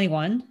 7 to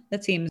 21?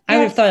 That seems, I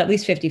would have thought at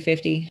least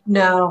 50-50.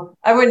 No,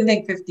 I wouldn't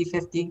think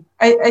 50-50.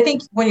 I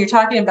think when you're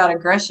talking about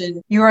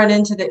aggression, you run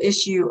into the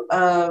issue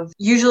of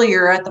usually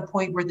you're at the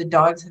point where the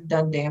dogs have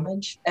done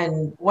damage.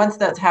 And once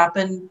that's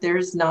happened,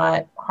 there's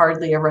not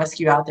hardly a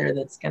rescue out there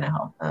that's going to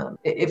help.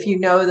 If you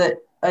know that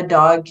a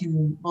dog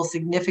will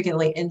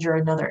significantly injure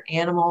another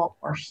animal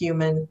or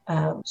human.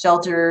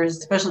 Shelters,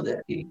 especially,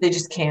 they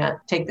just can't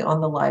take on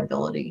the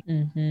liability.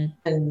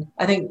 And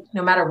I think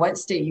no matter what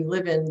state you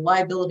live in,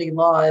 liability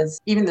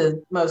laws, even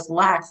the most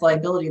lax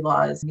liability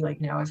laws,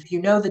 if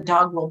you know the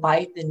dog will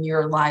bite, then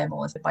you're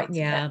liable if it bites.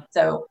 Again.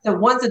 So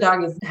once a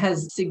dog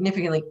has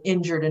significantly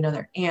injured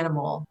another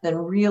animal, then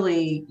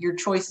really your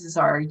choices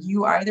are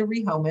you either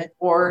rehome it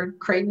or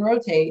crate and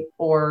rotate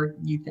or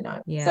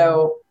euthanize.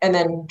 So, and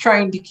then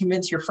trying to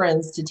convince your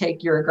friends to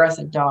take your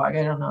aggressive dog.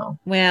 I don't know.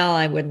 Well,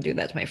 I wouldn't do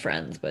that to my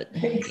friends, but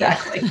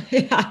exactly.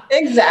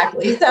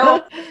 Exactly.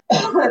 So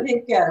I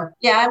think,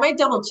 I might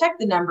double check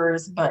the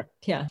numbers, but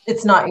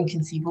it's not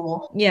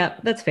inconceivable. Yeah,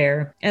 that's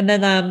fair. And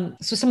then,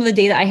 so some of the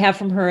data I have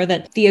from her,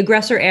 that the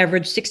aggressor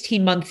averaged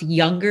 16 months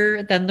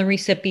younger than the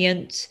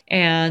recipient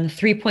and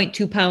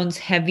 3.2 pounds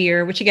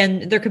heavier, which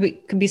again, there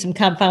could be some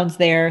confounds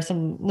there,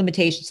 some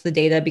limitations to the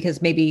data,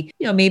 because maybe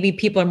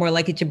people are more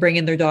likely to bring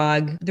in their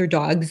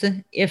dogs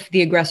if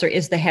the aggressor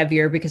is the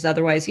heavier, because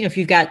otherwise, if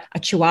you've got a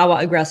Chihuahua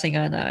aggressing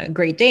on a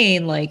Great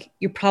Dane, like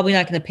you're probably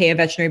not going to pay a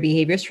veterinary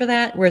behaviorist for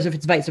that. Whereas if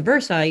it's vice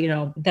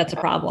versa, that's a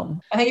problem.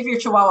 I think if your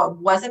Chihuahua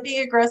wasn't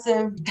being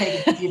aggressive,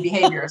 take it to your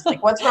behaviorist.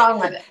 Like, what's wrong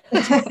with it?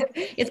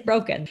 It's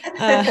broken.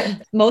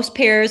 Most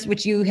pairs,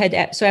 which you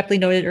had so aptly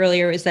noted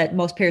earlier, is that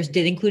most pairs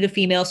did include a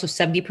female. So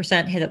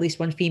 70% had at least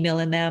one female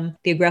in them.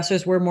 The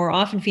aggressors were more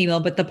often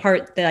female, but the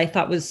part that I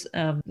thought was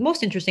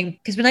most interesting,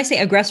 because when I say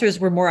aggressors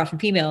were more often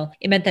female,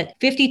 it meant that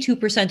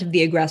 52% of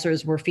the aggressors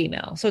were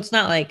female. So it's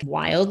not like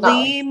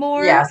wildly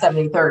more. Yeah,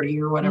 70-30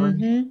 or whatever.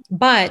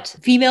 But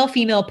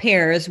female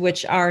pairs,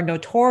 which are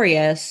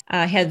notorious,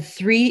 had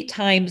 3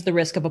 times the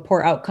risk of a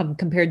poor outcome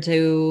compared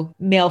to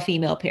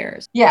male-female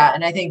pairs. Yeah,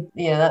 and I think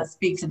that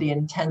speaks to the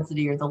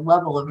intensity or the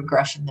level of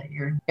aggression that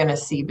you're going to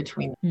see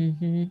between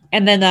them.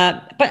 And then,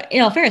 but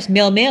in all fairness,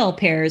 male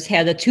pairs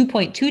had a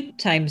 2.2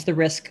 times the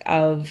risk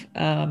of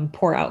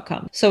poor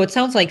outcome. So it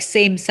sounds like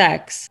same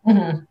sex.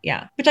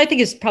 Yeah, which I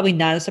think is probably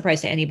not a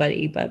surprise to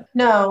anybody. But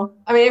no,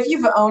 I mean, if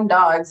you've owned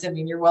dogs, I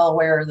mean, you're well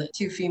aware that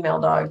 2 female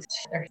dogs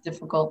are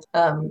difficult.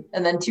 And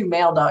then 2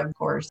 male dogs, of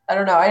course. I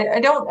don't know. I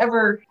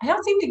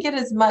don't seem to get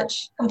as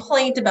much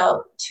complaint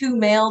about 2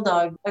 male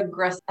dogs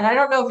aggressive. And I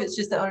don't know if it's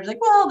just the owner's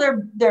like, well,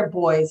 they're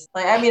boys.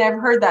 Like, I mean, I've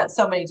heard that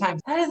so many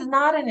times. That is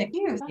not an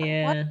excuse.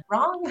 What's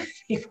wrong with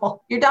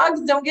people? Your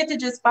dogs don't get to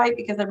just fight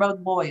because they're both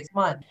boys.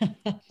 Come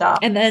on. Stop.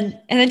 And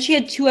then she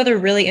had 2 other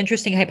really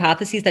interesting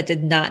hypotheses that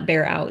did not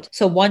bear out.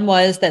 So one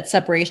was that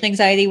separation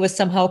anxiety was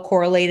somehow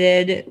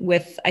correlated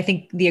with, I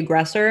think, the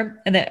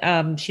aggressor, and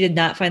that she did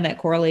not find that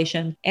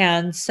correlation.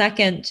 And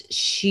second,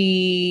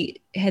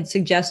 she had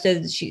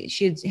suggested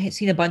had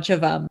seen a bunch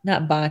of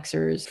not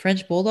boxers,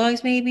 French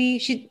bulldogs, maybe.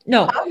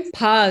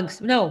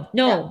 Pugs. No,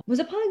 Yeah. was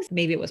it pugs?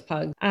 Maybe it was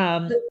pugs.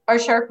 Or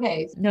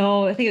Shar-Peis.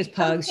 No, I think it was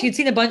pugs. She had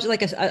seen a bunch of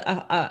like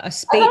a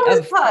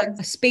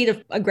spate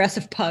of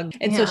aggressive pugs,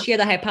 and so she had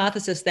a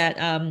hypothesis that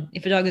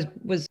if a dog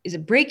was is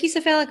it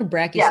brachycephalic or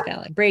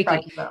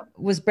brachycephalic?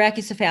 Was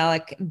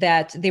brachycephalic,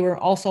 that they were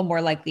also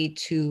more likely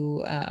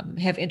to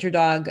have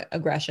interdog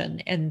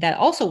aggression, and that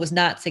also was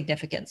not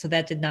significant. So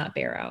that did not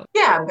bear out.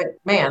 Yeah, but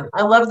man,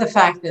 I love the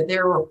fact that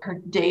there were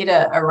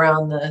data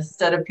around this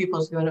instead of people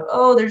just going,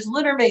 oh, there's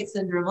littermate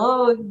syndrome.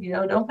 Oh,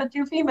 don't put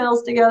two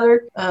females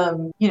together.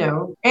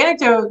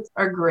 Anecdotes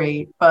are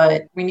great,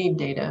 but we need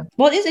data.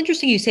 Well, it is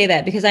interesting you say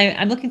that, because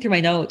I'm looking through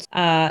my notes.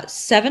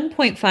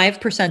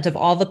 7.5% of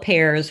all the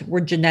pairs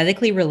were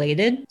genetically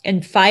related,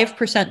 and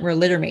 5% were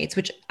littermates,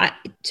 which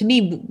to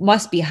me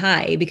must be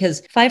high,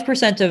 because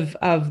 5%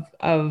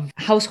 of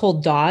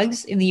household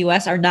dogs in the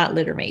U.S. are not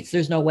littermates.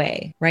 There's no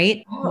way,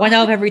 right? 1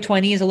 out of every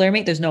 20 is a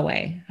littermate. There's no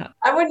way.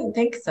 I wouldn't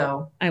think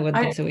so. I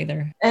wouldn't think so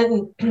either.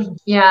 And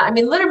yeah, I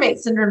mean, littermate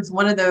syndrome is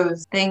one of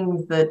those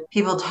things that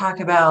people talk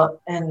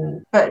about,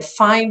 but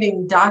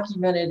finding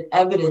documented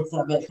evidence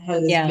of it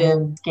has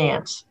been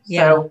scant.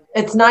 So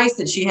it's nice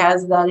that she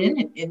has that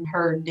in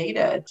her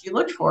data. She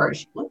looked for it.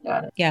 She looked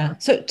at it. Yeah.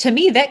 So to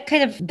me,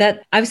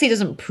 that obviously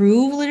doesn't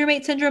prove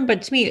littermate syndrome,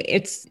 but to me,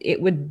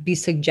 it would be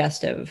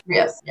suggestive.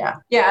 Yes. Yeah.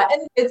 Yeah.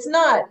 And it's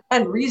not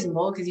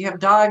unreasonable, because you have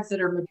dogs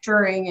that are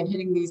maturing and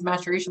hitting these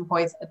maturation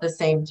points at the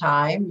same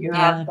time. You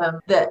have them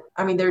that,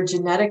 I mean, they're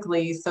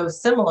genetically so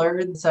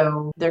similar,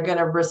 so they're going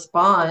to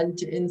respond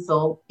to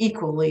insult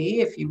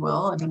equally, if you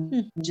will. I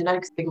mean,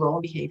 genetics play a big role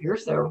in behavior.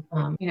 So,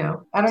 I don't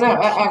know.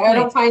 I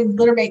don't find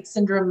littermate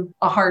syndrome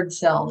a hard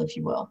sell, if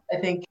you will. I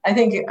think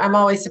I'm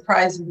always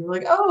surprised when people are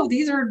like, oh,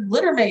 these are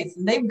littermates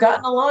and they've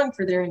gotten along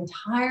for their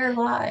entire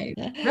life.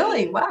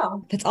 Really?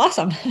 Wow. That's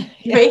awesome.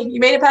 You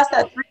made it past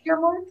that 3-year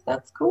mark?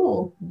 That's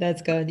cool.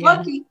 That's good. Yeah.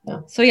 Lucky.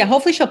 So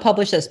hopefully she'll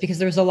publish this, because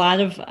there's a lot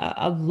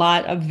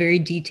of very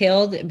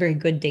detailed, very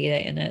good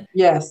data in it.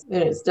 Yes,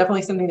 it's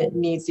definitely something that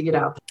needs to get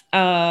out.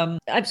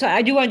 I'm sorry,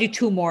 I do want to do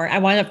 2 more. I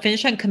want to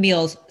finish on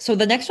Camille's. So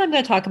the next one I'm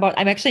going to talk about,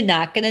 I'm actually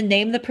not going to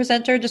name the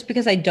presenter, just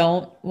because I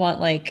don't want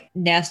like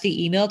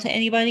nasty email to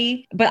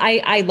anybody. But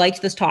I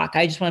liked this talk.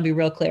 I just want to be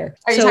real clear.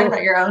 Are you talking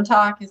about your own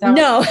talk? Is that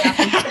no?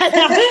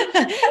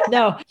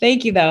 No,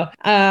 thank you though.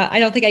 I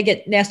don't think I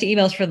get nasty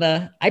emails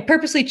I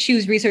purposely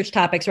choose research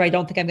topics where I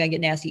don't think I'm going to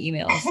get nasty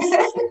emails.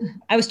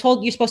 I was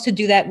told you're supposed to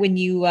do that when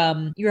you're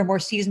a more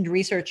seasoned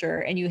researcher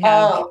and you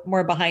have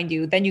more behind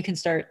you. Then you can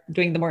start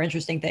doing the more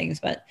interesting things.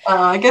 But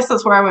I guess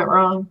that's where I went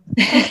wrong.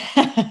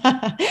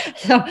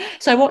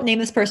 So I won't name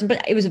this person,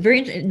 but it was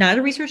not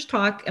a research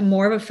talk, and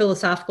more of a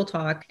philosophical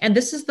talk. And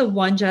this is the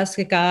one,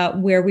 Jessica,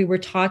 where we were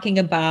talking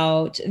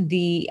about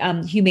the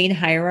humane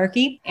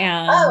hierarchy,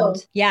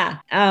 and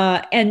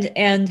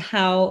and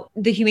how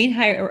the humane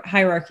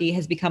hierarchy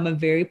has become a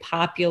very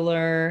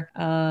popular,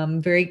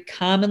 very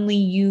commonly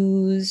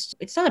used.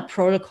 It's not a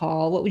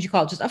protocol. What would you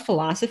call it? Just a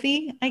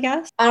philosophy, I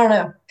guess. I don't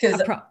know,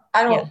 because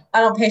I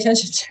don't pay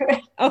attention to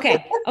it.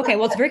 Okay.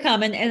 Well, it's very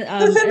common. And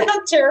isn't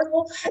that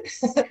terrible?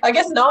 I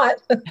guess not.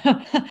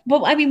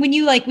 Well, I mean, when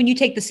you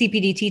take the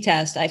CPDT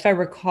test, if I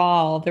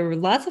recall, there were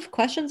lots of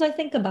questions, I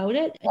think, about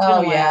it.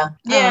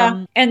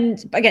 Yeah.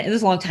 And again, it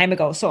was a long time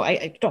ago, so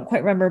I don't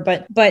quite remember.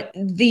 But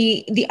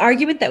the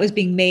argument that was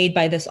being made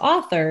by this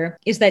author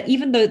is that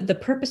even though the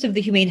purpose of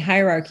the humane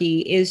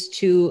hierarchy is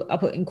to, I'll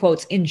put in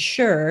quotes,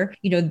 ensure,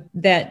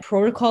 that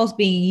protocols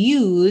being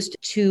used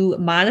to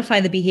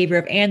modify the behavior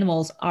of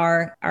animals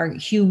are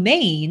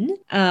humane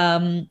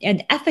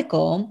and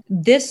ethical,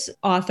 this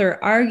author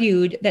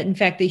argued that in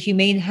fact the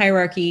humane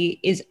hierarchy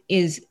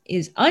is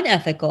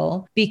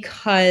unethical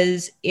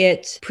because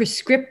it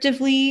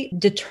prescriptively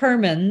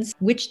determines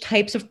which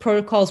types of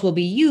protocols will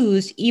be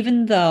used,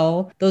 even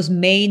though those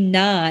may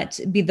not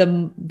be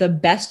the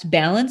best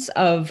balance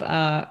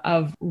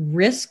of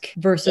risk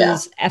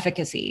versus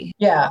efficacy.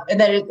 Yeah, and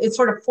then it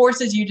sort of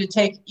forces you to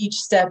take each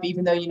step,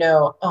 even though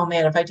oh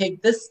man, if I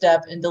take this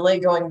step and delay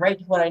going right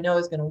to what I know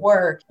is going to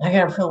work, I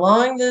got to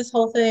prolong this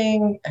whole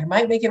thing. I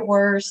might make it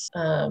worse.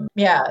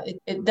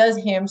 It does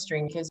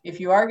hamstring, because if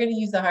you are going to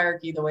use the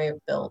hierarchy the way it's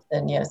built,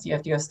 then yes, you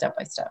have to go step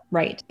by step.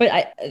 Right.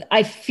 But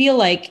I feel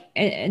like,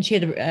 and she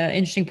had an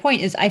interesting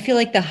point, is I feel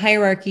like the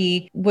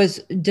hierarchy was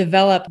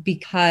developed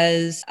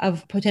because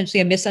of potentially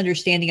a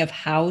misunderstanding of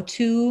how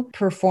to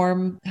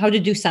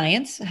do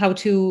science, how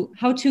to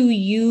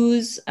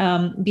use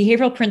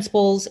behavioral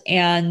principles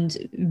and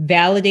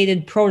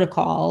validated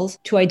protocols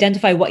to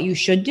identify what you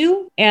should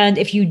do. And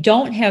if you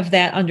don't have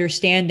that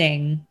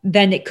understanding,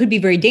 then it could be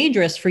very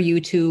dangerous for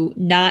you to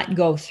not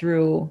go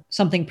through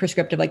something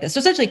prescriptive like this. So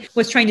essentially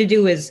what's trying to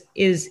do is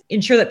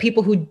ensure that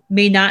people who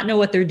may not know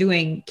what they're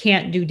doing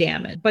can't do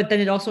damage. But then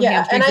it also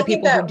hamstrings the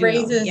people who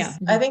do know.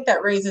 I think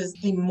that raises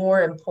the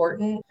more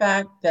important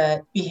fact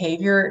that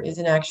behavior is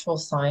an actual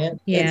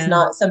science. Yeah. It's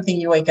not something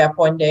you wake up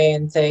one day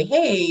and say,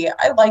 hey,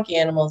 I like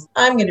animals,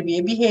 I'm going to be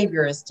a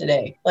behaviorist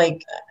today.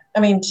 Like, I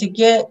mean, to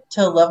get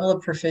to a level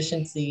of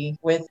proficiency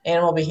with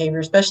animal behavior,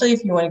 especially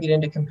if you want to get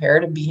into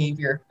comparative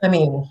behavior, I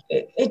mean,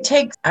 it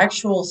takes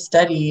actual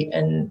study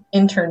and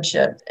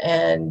internship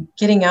and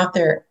getting out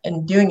there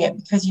and doing it,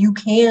 because you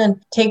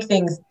can take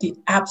things the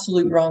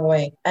absolute wrong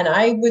way. And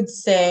I would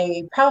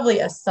say probably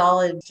a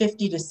solid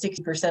 50 to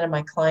 60% of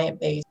my client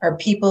base are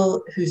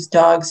people whose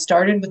dogs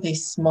started with a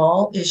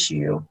small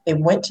issue. They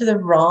went to the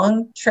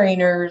wrong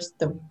trainers,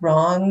 the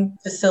wrong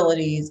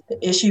facilities. The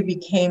issue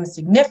became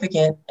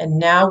significant. And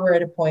now we're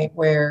at a point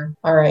where,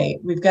 all right,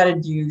 we've got to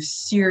do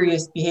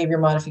serious behavior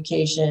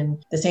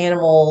modification. This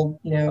animal,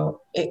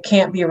 it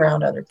can't be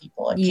around other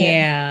people. It can't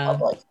be in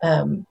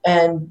public.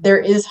 And there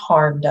is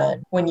harm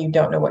done when you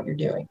don't know what you're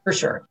doing, for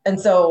sure. And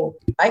so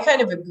I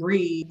kind of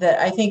agree that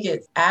I think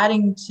it's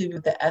adding to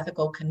the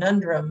ethical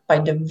conundrum by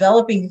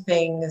developing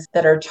things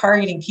that are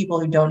targeting people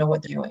who don't know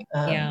what they're doing.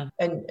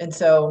 And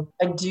so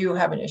I do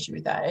have an issue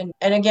with that.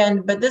 And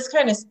again, but this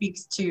kind of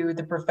speaks to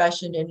the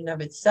profession in and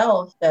of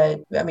itself,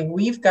 that, I mean,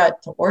 we've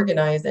got to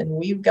organize and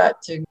we've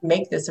got to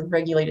make this a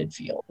regulated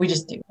field. We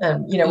just do.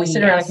 We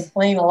sit around and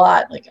complain a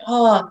lot, like,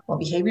 oh, well,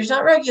 behavior's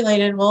not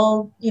regulated.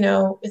 Well,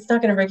 it's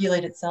not going to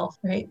regulate itself,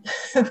 right?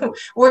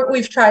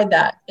 We've tried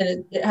that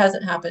and it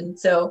hasn't happened.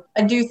 So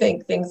I do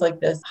think things like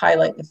this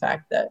highlight the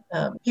fact that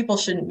people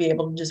shouldn't be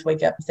able to just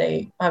wake up and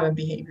say, I'm a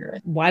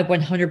behaviorist. Well, I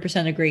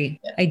 100% agree.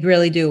 Yeah. I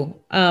really do.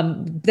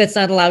 That's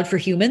not allowed for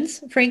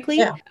humans, frankly.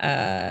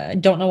 Yeah.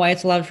 Don't know why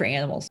it's allowed for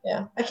animals.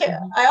 Yeah.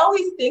 I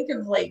always think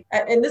of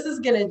and this is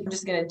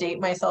just gonna date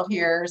myself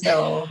here.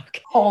 So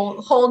okay.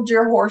 hold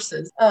your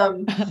horses.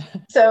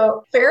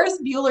 So Ferris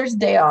Bueller's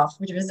Day Off,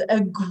 which was a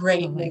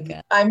great movie.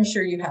 God. I'm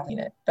sure you haven't seen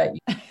it, but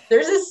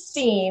there's a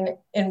scene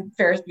in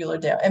Ferris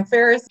Bueller's Day Off, and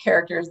Ferris'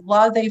 character is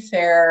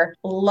laissez-faire.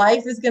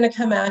 Life is going to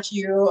come at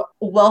you,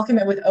 welcome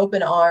it with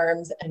open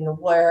arms, and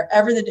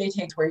wherever the day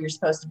takes, where you're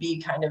supposed to be,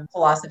 kind of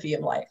philosophy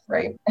of life,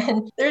 right?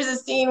 And there's a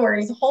scene where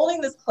he's holding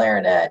this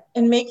clarinet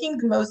and making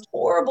the most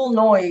horrible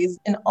noise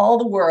in all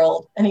the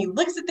world, and he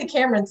looks at the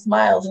camera and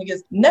smiles, and he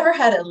goes, never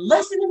had a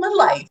lesson in my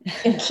life,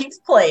 and keeps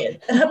playing.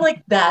 And I'm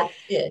like, that's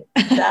it.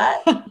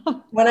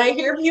 When I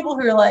hear people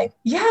who are like,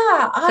 yeah,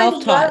 I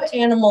love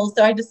animals,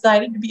 so I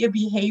decided to be a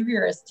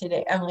behaviorist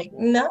today. I'm like,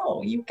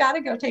 no, you've got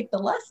to go take the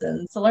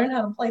lessons to learn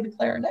how to play the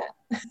clarinet.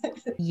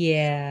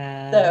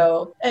 Yeah.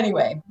 So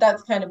anyway,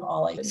 that's kind of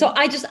all I do. So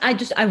I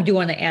do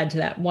want to add to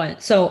that one.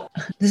 So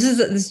this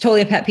is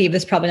totally a pet peeve.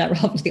 This is probably not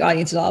relevant to the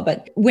audience at all,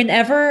 but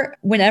whenever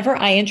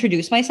I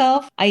introduce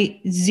myself,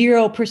 I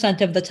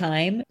 0% of the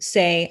time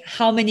say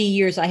how many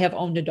years I have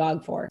owned a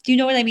dog for. Do you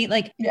know what I mean?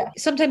 Like, yeah.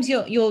 Sometimes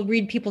you'll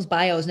read people's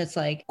bios and it's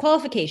like,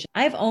 qualification,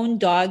 I've owned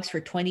dogs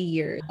for 20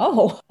 years.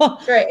 Oh,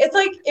 right. It's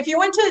like if you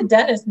went to a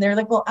dentist and they're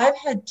like, well, I've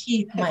had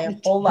teeth my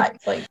whole life.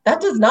 Like,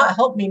 that does not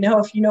help me know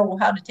if you know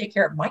how to take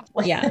care of my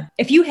teeth. Yeah.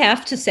 If you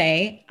have to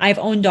say, I've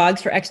owned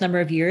dogs for X number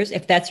of years,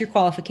 if that's your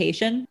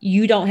qualification,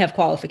 you don't have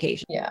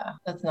qualification. Yeah,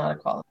 that's not a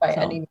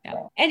qualification. Yeah.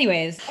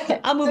 Anyways,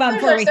 I'll move on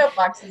before we...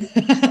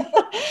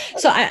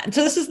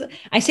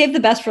 I saved the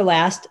best for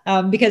last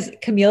because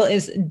Camille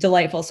is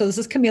delightful. So this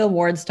is Camille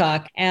Ward's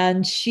talk,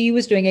 and she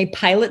was doing a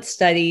pilot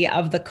study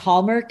of the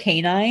Calmer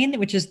Canine,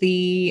 which is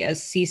the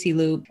CC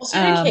Loop. Well, she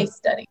did a case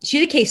study. She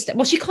did a case study.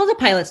 Well, she calls it a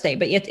pilot study,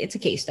 but it's a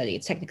case study.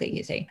 It's technically a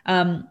case study.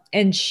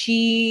 And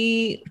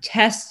she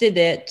tested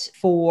it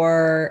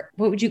for,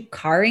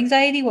 car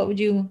anxiety?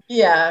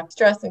 Yeah,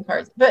 stress and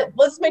cars. But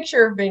let's make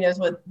sure everybody knows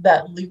what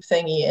that loop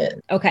thingy is.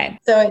 Okay.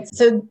 So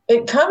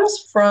it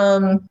comes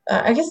from,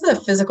 I guess,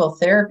 the physical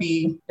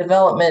therapy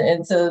development.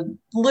 It's a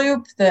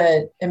loop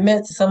that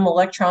emits some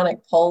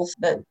electronic pulse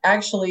that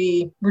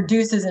actually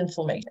reduces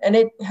inflammation. And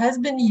it has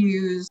been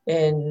used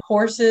in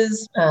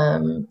horses,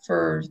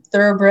 for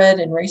thoroughbred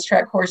and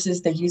racetrack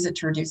horses. They use it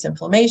to reduce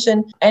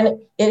inflammation. And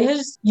it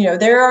is,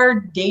 there are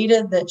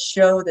data that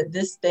show that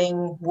this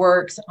thing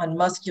works on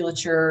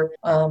musculature,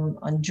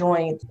 on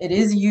joints. It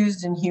is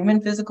used in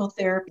human physical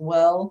therapy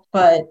well,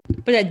 but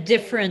at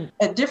different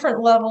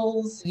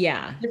levels,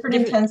 different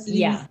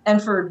intensities,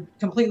 and for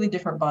completely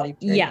different body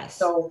periods. Yes.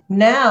 So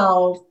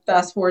now,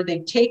 fast forward,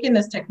 they've taken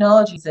this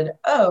technology and said,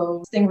 oh,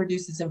 this thing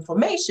reduces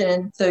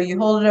inflammation. So you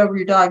hold it over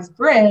your dog's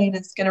brain,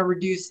 it's going to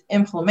reduce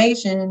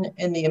inflammation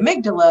in the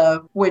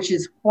amygdala, which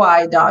is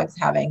why dogs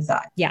have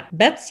anxiety. Yeah,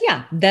 that's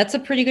a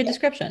pretty good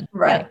description.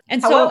 Right. Yeah.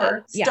 And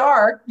however,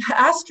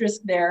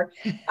 asterisk there,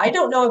 I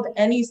don't know of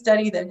any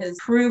study that has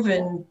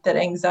proven that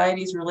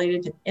anxiety is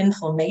related to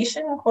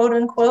inflammation, quote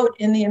unquote,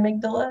 in the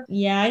amygdala.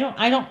 Yeah,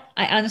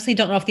 I honestly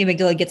don't know if the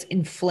amygdala gets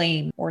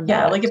inflamed or not.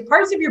 Yeah, like if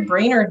parts of your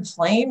brain are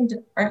inflamed,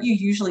 aren't you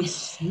usually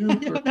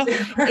super?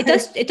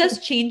 It does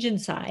change in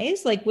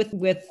size, like with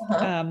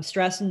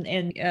stress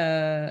and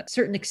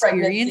certain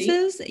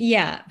experiences. Pregnancy.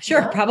 Yeah,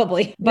 sure,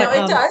 probably. But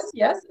no, it does.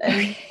 Yes,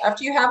 and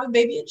after you have a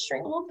baby, it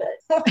shrinks a little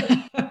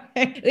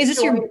bit. Is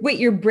this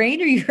your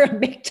brain or your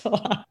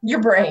amygdala?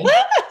 Your brain.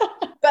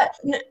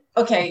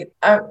 Okay,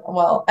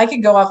 well, I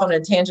could go off on a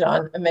tangent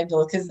on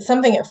amygdala because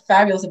something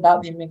fabulous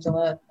about the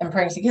amygdala and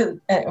pregnancy. Because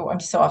I'm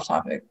so off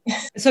topic.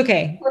 It's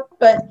okay.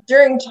 But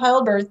during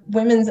childbirth,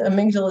 women's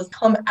amygdalas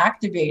come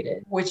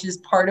activated, which is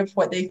part of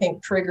what they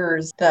think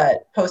triggers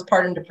that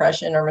postpartum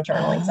depression or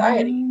maternal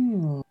anxiety.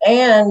 Oh.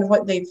 And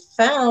what they've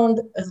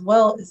found as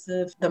well is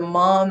if the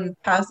mom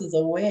passes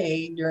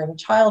away during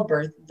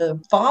childbirth, the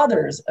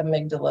father's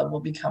amygdala will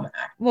become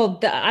active. Well,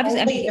 obviously,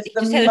 I Only mean, if he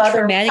the just had a mother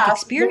traumatic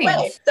passes experience.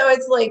 away. So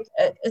it's like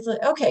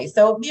okay,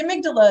 so the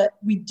amygdala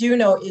we do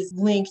know is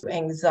linked to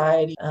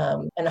anxiety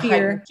and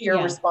heightened fear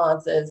yeah.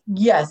 responses.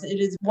 Yes, it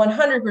is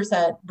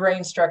 100%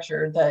 brain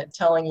structure that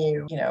telling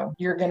you, you know,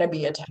 you're going to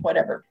be attacked,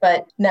 whatever.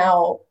 But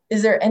now,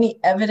 is there any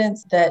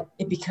evidence that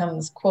it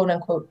becomes quote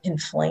unquote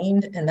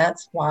inflamed and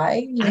that's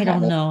why I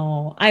don't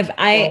know.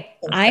 I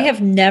so.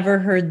 have never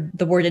heard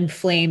the word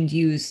inflamed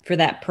used for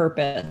that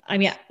purpose. I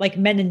mean, like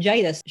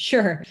meningitis,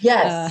 sure.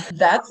 Yes,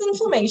 that's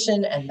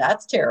inflammation and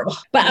that's terrible.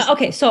 But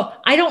okay, so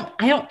I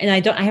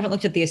haven't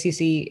looked at the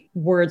SEC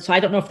word, so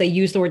I don't know if they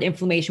use the word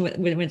inflammation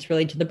when it's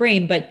related to the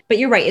brain. But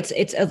you're right,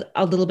 it's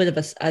a little bit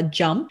of a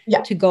jump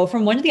to go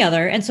from one to the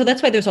other, and so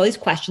that's why there's all these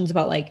questions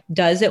about like,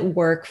 does it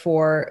work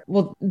for?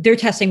 Well, they're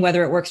testing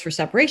whether it works for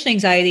separation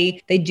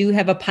anxiety. They do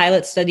have a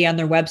pilot study on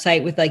their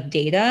website with like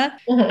data.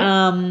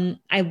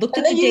 I looked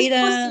at the data.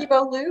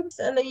 Placebo loops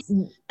and they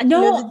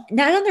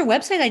not on their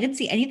website. I didn't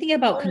see anything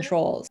about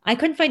controls. I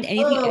couldn't find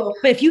anything.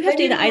 But if you have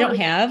data I don't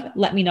have,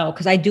 let me know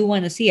because I do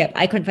want to see it.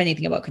 I couldn't find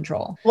anything about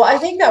control. Well, I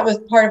think that was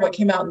part of what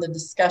came out in the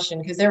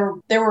discussion because there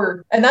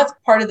were, and that's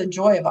part of the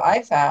joy of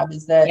IFAB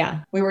is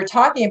that we were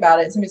talking about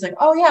it. And somebody's like,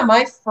 oh yeah,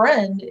 my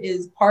friend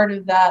is part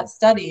of that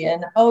study,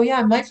 and oh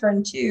yeah, my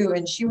friend too,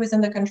 and she was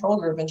in the control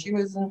group, and she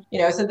was in,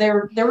 so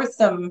there was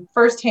some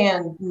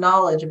firsthand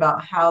knowledge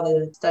about how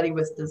the study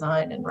was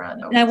designed and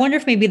run. And I wonder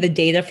if maybe the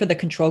data for the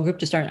control group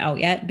just aren't out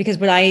yet because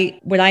what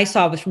I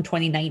saw was from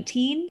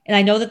 2019, and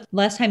I know that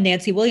last time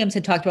Nancy Williams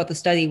had talked about the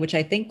study, which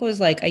I think was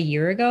like a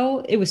year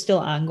ago, it was still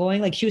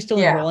ongoing. Like she was still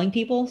enrolling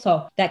people.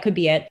 So that could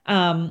be it.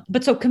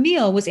 But so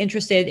Camille was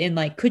interested in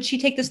like, could she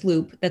take this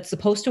loop that's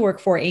supposed to work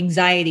for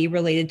anxiety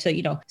related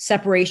to,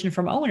 separation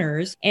from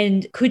owners?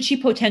 And could she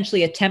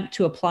potentially attempt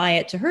to apply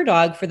it to her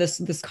dog for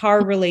this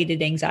car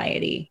related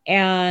anxiety?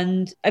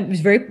 And it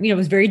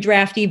was very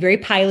drafty, very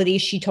piloty.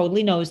 She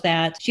totally knows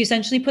that. She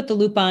essentially put the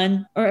loop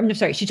on, or I'm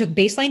sorry, she took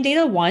baseline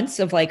data once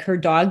of like her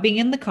dog being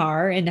in the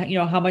car and,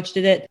 how much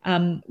did it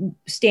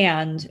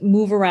stand,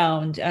 move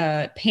around,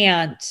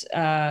 pant,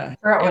 I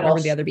don't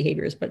remember the other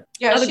behaviors, but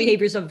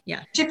behaviors of,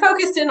 She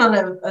focused in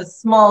on a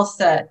small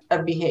set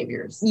of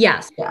behaviors.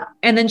 Yes. Yeah.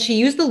 And then she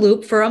used the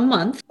loop for a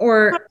month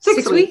or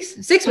 6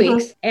 weeks, 6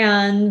 weeks,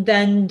 and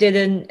then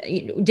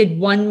did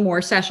one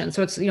more session.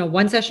 So it's,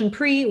 one session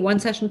pre, one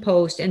session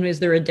post. And was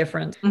there a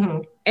difference?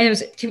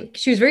 And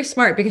she was very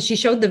smart because she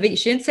showed the video.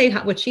 She didn't say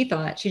what she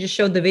thought. She just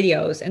showed the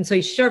videos. And so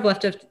she sort of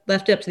left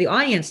it up to the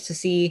audience to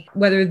see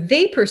whether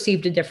they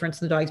perceived a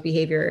difference in the dog's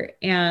behavior.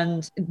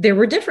 And there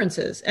were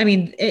differences. I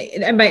mean,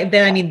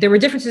 there were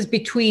differences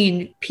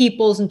between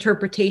people's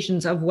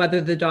interpretations of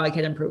whether the dog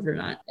had improved or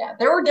not. Yeah,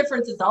 there were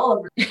differences all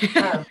over.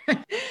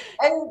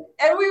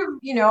 And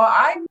we,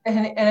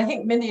 I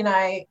think Mindy and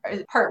I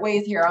part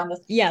ways here on this.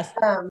 Yes.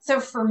 So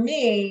for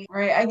me,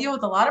 right, I deal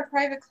with a lot of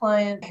private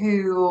clients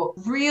who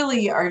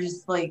really are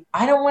just like,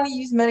 I don't want to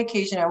use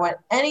medication. I want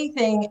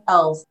anything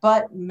else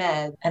but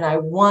med. And I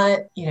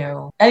want,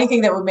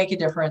 anything that would make a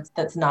difference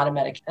that's not a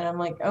medication. And I'm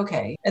like,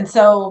 okay. And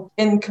so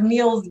in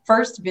Camille's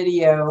first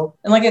video,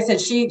 and like I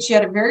said, she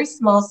had a very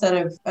small set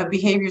of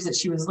behaviors that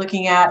she was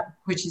looking at,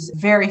 which is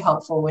very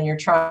helpful when you're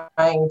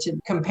trying to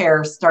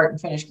compare start and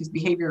finish because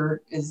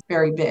behavior is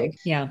very big.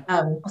 Yeah.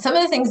 Some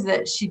of the things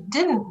that she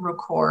didn't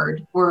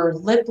record were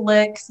lip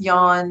licks,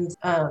 yawns,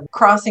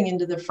 crossing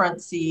into the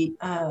front seat.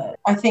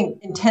 I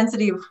think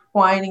intensity of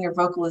whining or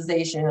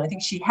vocalization. I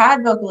think she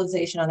had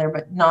vocalization on there,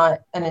 but not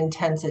an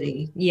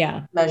intensity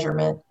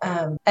measurement.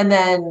 And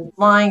then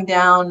lying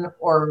down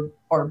or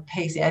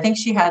pacing. I think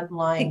she had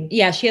lying.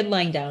 Yeah, she had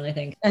lying down, I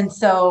think. And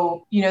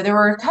so, there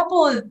were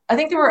I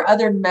think there were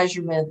other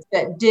measurements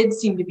that did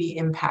seem to be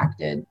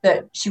impacted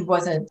that she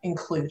wasn't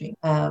including.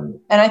 And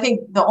I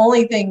think the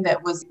only thing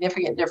that was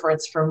significant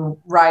difference from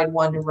ride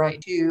 1 to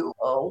ride 2,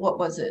 what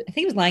was it? I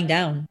think it was lying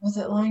down. Was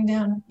it lying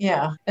down?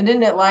 Yeah. And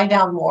didn't it lie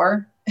down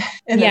more?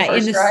 In the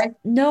first ride?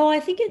 No, I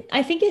think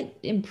it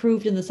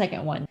improved in the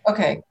second one.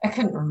 Okay. I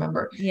couldn't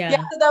remember.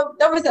 Yeah. So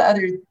that was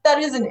that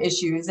is an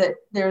issue, is that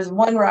there's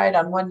one ride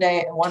on one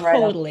day and one ride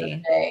on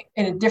another day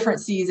in a different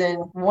season.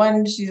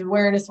 One, she's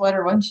wearing a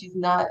sweater, one she's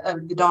not.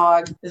 The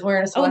dog is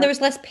wearing a sweater. Oh, and there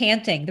was less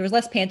panting. There was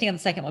less panting on the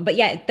second one. But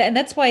and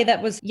that's why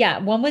that was,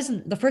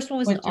 the first one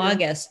was in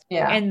August.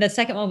 Yeah. And the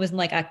second one was in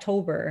like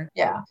October.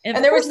 Yeah.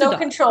 And there was no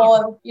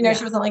control. She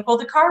wasn't like, well,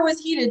 the car was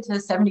heated to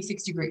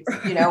 76 degrees,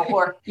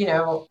 or,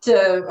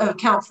 to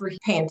account for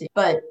panting.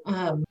 But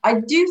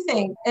I do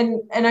think,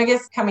 and I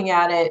guess coming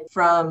at it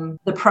from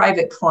the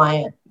private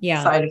client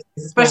Yeah. side of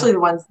things, especially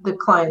the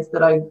clients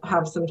that I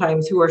have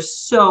sometimes who are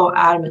so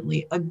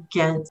adamantly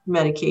against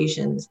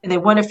medications and they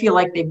want to feel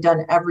like they've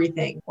done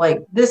everything.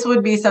 Like this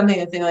would be something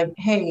that they like,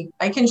 hey,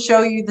 I can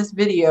show you this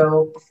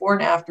video before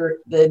and after.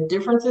 The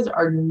differences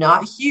are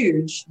not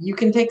huge. You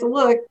can take a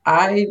look.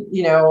 I'm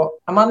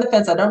on the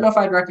fence. I don't know if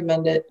I'd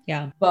recommend it.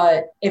 Yeah.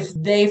 But if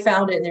they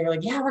found it and they were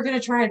like, yeah, we're going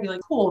to try it, I'd be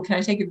like, cool. Can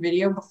I take a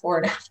video before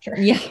and after?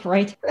 Yeah.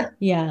 Right.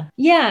 Yeah.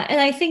 Yeah.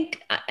 And I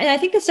think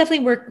that's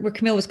definitely where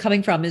Camille was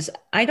coming from is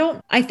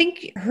I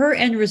think her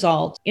end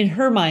result in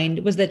her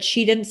mind was that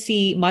she didn't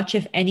see much,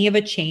 if any, of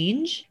a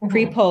change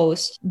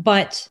pre-post.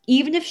 But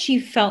even if she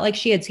felt like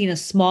she had seen a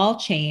small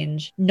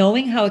change,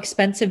 knowing how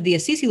expensive the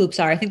Assisi loops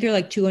are, I think they're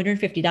like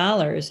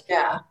 $250.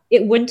 Yeah.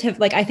 It wouldn't have,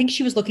 like, I think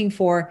she was looking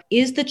for,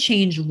 is the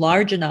change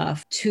large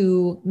enough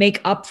to make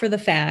up for the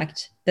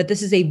fact that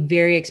this is a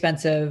very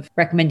expensive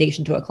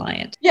recommendation to a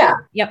client? Yeah.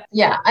 Yep.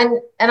 Yeah.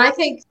 And I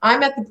think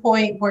I'm at the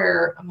point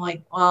where I'm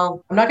like,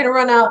 well, I'm not going to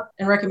run out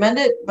and recommend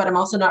it, but I'm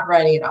also not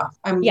writing it off.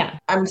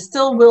 I'm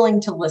still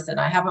willing to listen.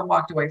 I haven't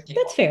walked away from it.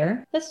 That's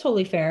fair. That's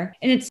totally fair.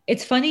 And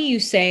it's funny you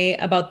say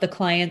about the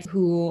clients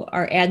who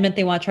are adamant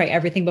they want to try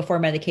everything before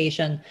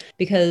medication,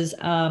 because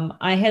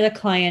I had a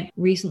client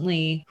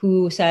recently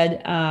who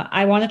said,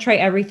 I want to try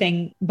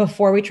everything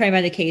before we try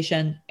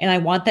medication. And I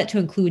want that to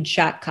include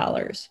shock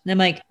collars. And I'm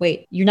like,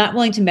 wait, you're not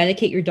willing to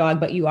medicate your dog,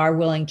 but you are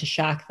willing to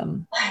shock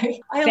them. I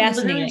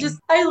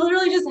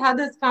literally just had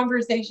this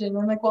conversation.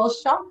 I'm like, well,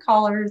 shock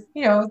collars,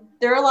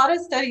 there are a lot of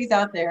studies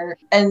out there,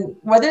 and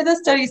whether the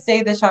studies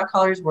say the shock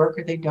collars work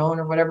or they don't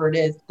or whatever it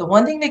is, the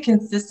one thing they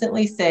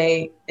consistently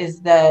say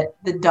is that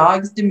the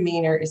dog's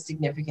demeanor is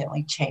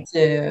significantly changed.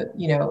 The,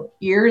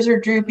 ears are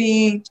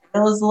droopy,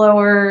 tail is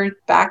lower,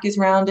 back is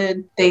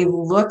rounded. They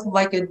look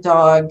like a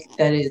dog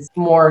that is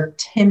more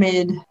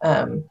timid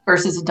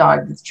versus a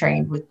dog that's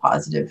trained with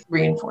positive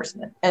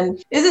reinforcement. And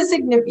is it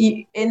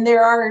significant? And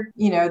there are,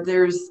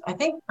 I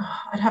think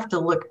I'd have to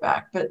look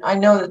back, but I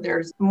know that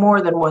there's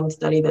more than one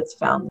study that's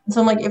found. So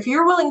I'm like, if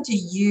you're willing to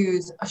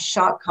use a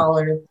shock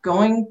collar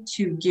going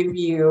to give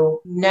you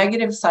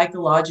negative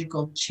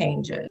psychological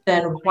changes,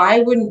 then why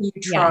wouldn't you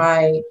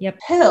try a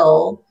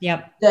pill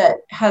that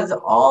has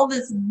all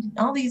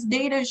these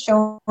data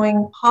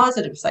showing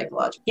positive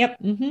psychological?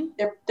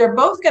 They're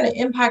both going to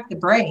impact the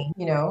brain.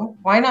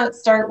 Why not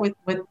start with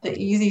the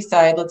easy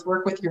side? Let's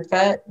work with your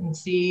vet and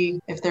see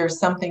if there's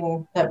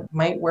something that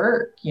might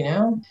work. You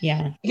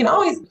can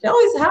always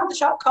have the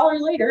shock collar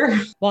later.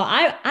 Well,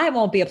 I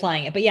won't be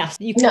applying it, but yes,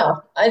 you can.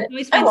 No, I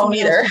won't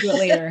either. Do it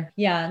later.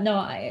 Yeah,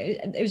 no,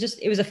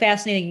 it was a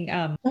fascinating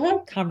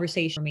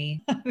conversation for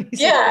me.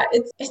 Yeah,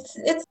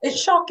 it's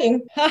shocking.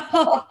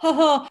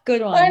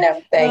 Good one. I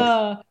know.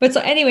 Thanks. But so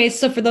anyways,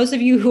 so for those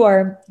of you who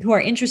are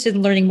interested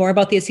in learning more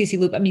about the Assisi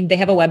loop, I mean, they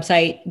have a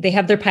website, they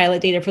have their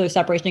pilot data for their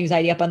separation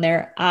anxiety up on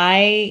there.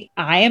 I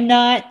am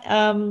not,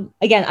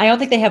 again, I don't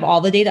think they have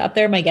all the data up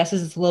there. My guess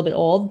is it's a little bit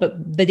old, but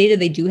the data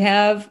they do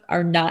have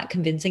are not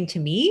convincing to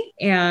me.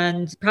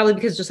 And probably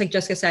because, just like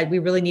Jessica said, we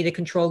really need a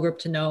control group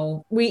to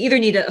know. We either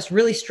need a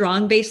really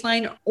strong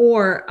baseline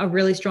or a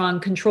really strong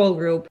control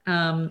group.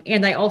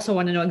 And I also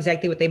want to know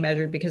exactly what they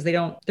measured, because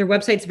their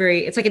website's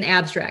it's like an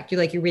abstract.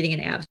 You're reading an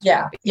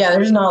abstract. Yeah.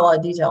 There's not a lot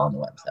of detail on the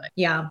website.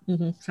 Yeah.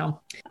 So,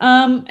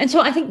 and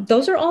so I think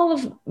those are all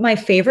of my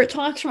favorite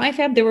talks from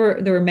IFAB.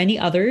 There were many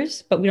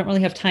others, but we don't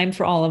really have time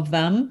for all of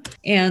them.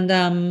 And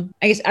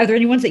I guess, are there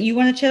any ones that you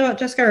want to chat about,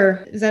 Jessica,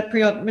 or is that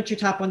pretty much your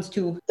top ones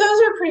too?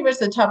 Those are pretty much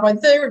the top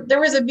ones. There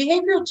was a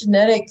behavioral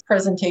genetics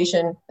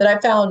presentation that I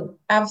found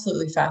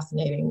absolutely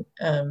fascinating.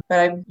 But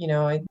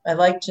I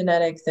like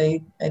genetics.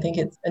 I think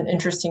it's an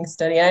interesting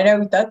study. And I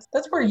know that's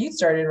where you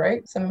started,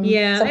 right?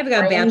 I've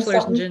got a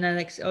bachelor's in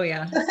genetics. Oh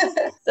yeah.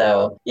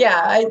 So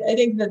yeah, I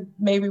think that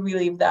maybe we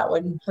leave that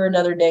one for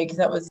another day, because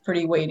that was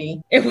pretty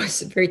weighty. It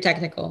was very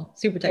technical,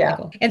 super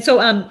technical. Yeah. And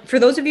so for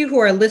those of you who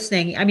are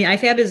listening, I mean,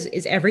 IFAB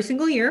is every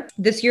single year.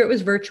 This year it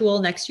was virtual.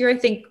 Next year, I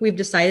think we've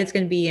decided it's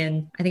going to be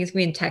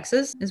in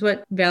Texas, is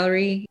what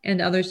Valerie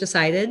and others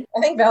decided.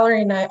 I think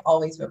Valerie and I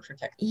always vote for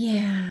Texas.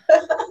 Yeah.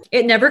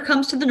 It never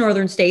comes to the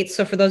northern states.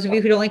 So for those of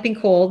you who don't like being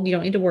cold, you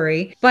don't need to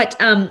worry. But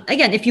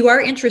again, if you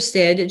are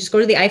interested, just go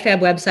to the IFAB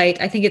website.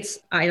 I think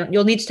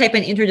you'll need to type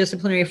in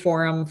interdisciplinary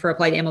forum for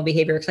applied animal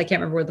behavior, because I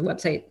can't remember where the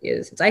website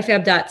is. It's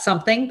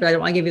ifab.something, but I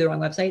don't want to give you the wrong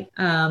website.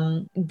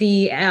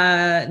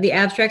 The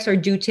abstracts are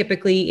due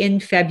typically in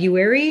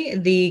February.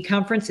 The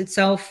conference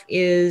itself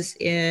is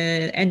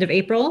in end of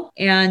April,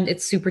 and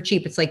it's super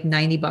cheap. It's like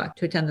 $90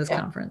 to attend this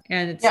conference.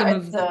 And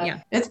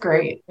it's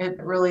great. It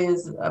really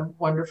is a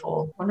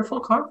wonderful, wonderful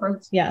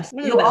conference. Yes.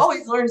 You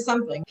always learn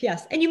something.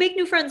 Yes. And you make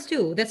new friends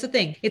too. That's the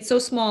thing. It's so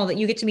small that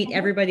you get to meet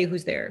everybody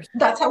who's there.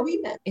 That's how we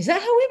met. Is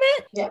that how we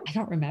met? Yeah. I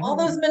don't remember. All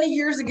those many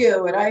years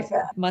ago at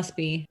IFAB. Must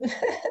be.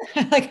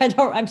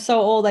 I'm so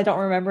old, I don't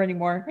remember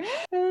anymore.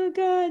 Oh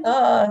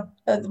God.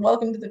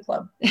 Welcome to the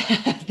club.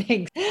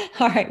 Thanks.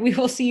 All right. We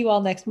will see you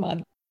all next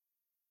month.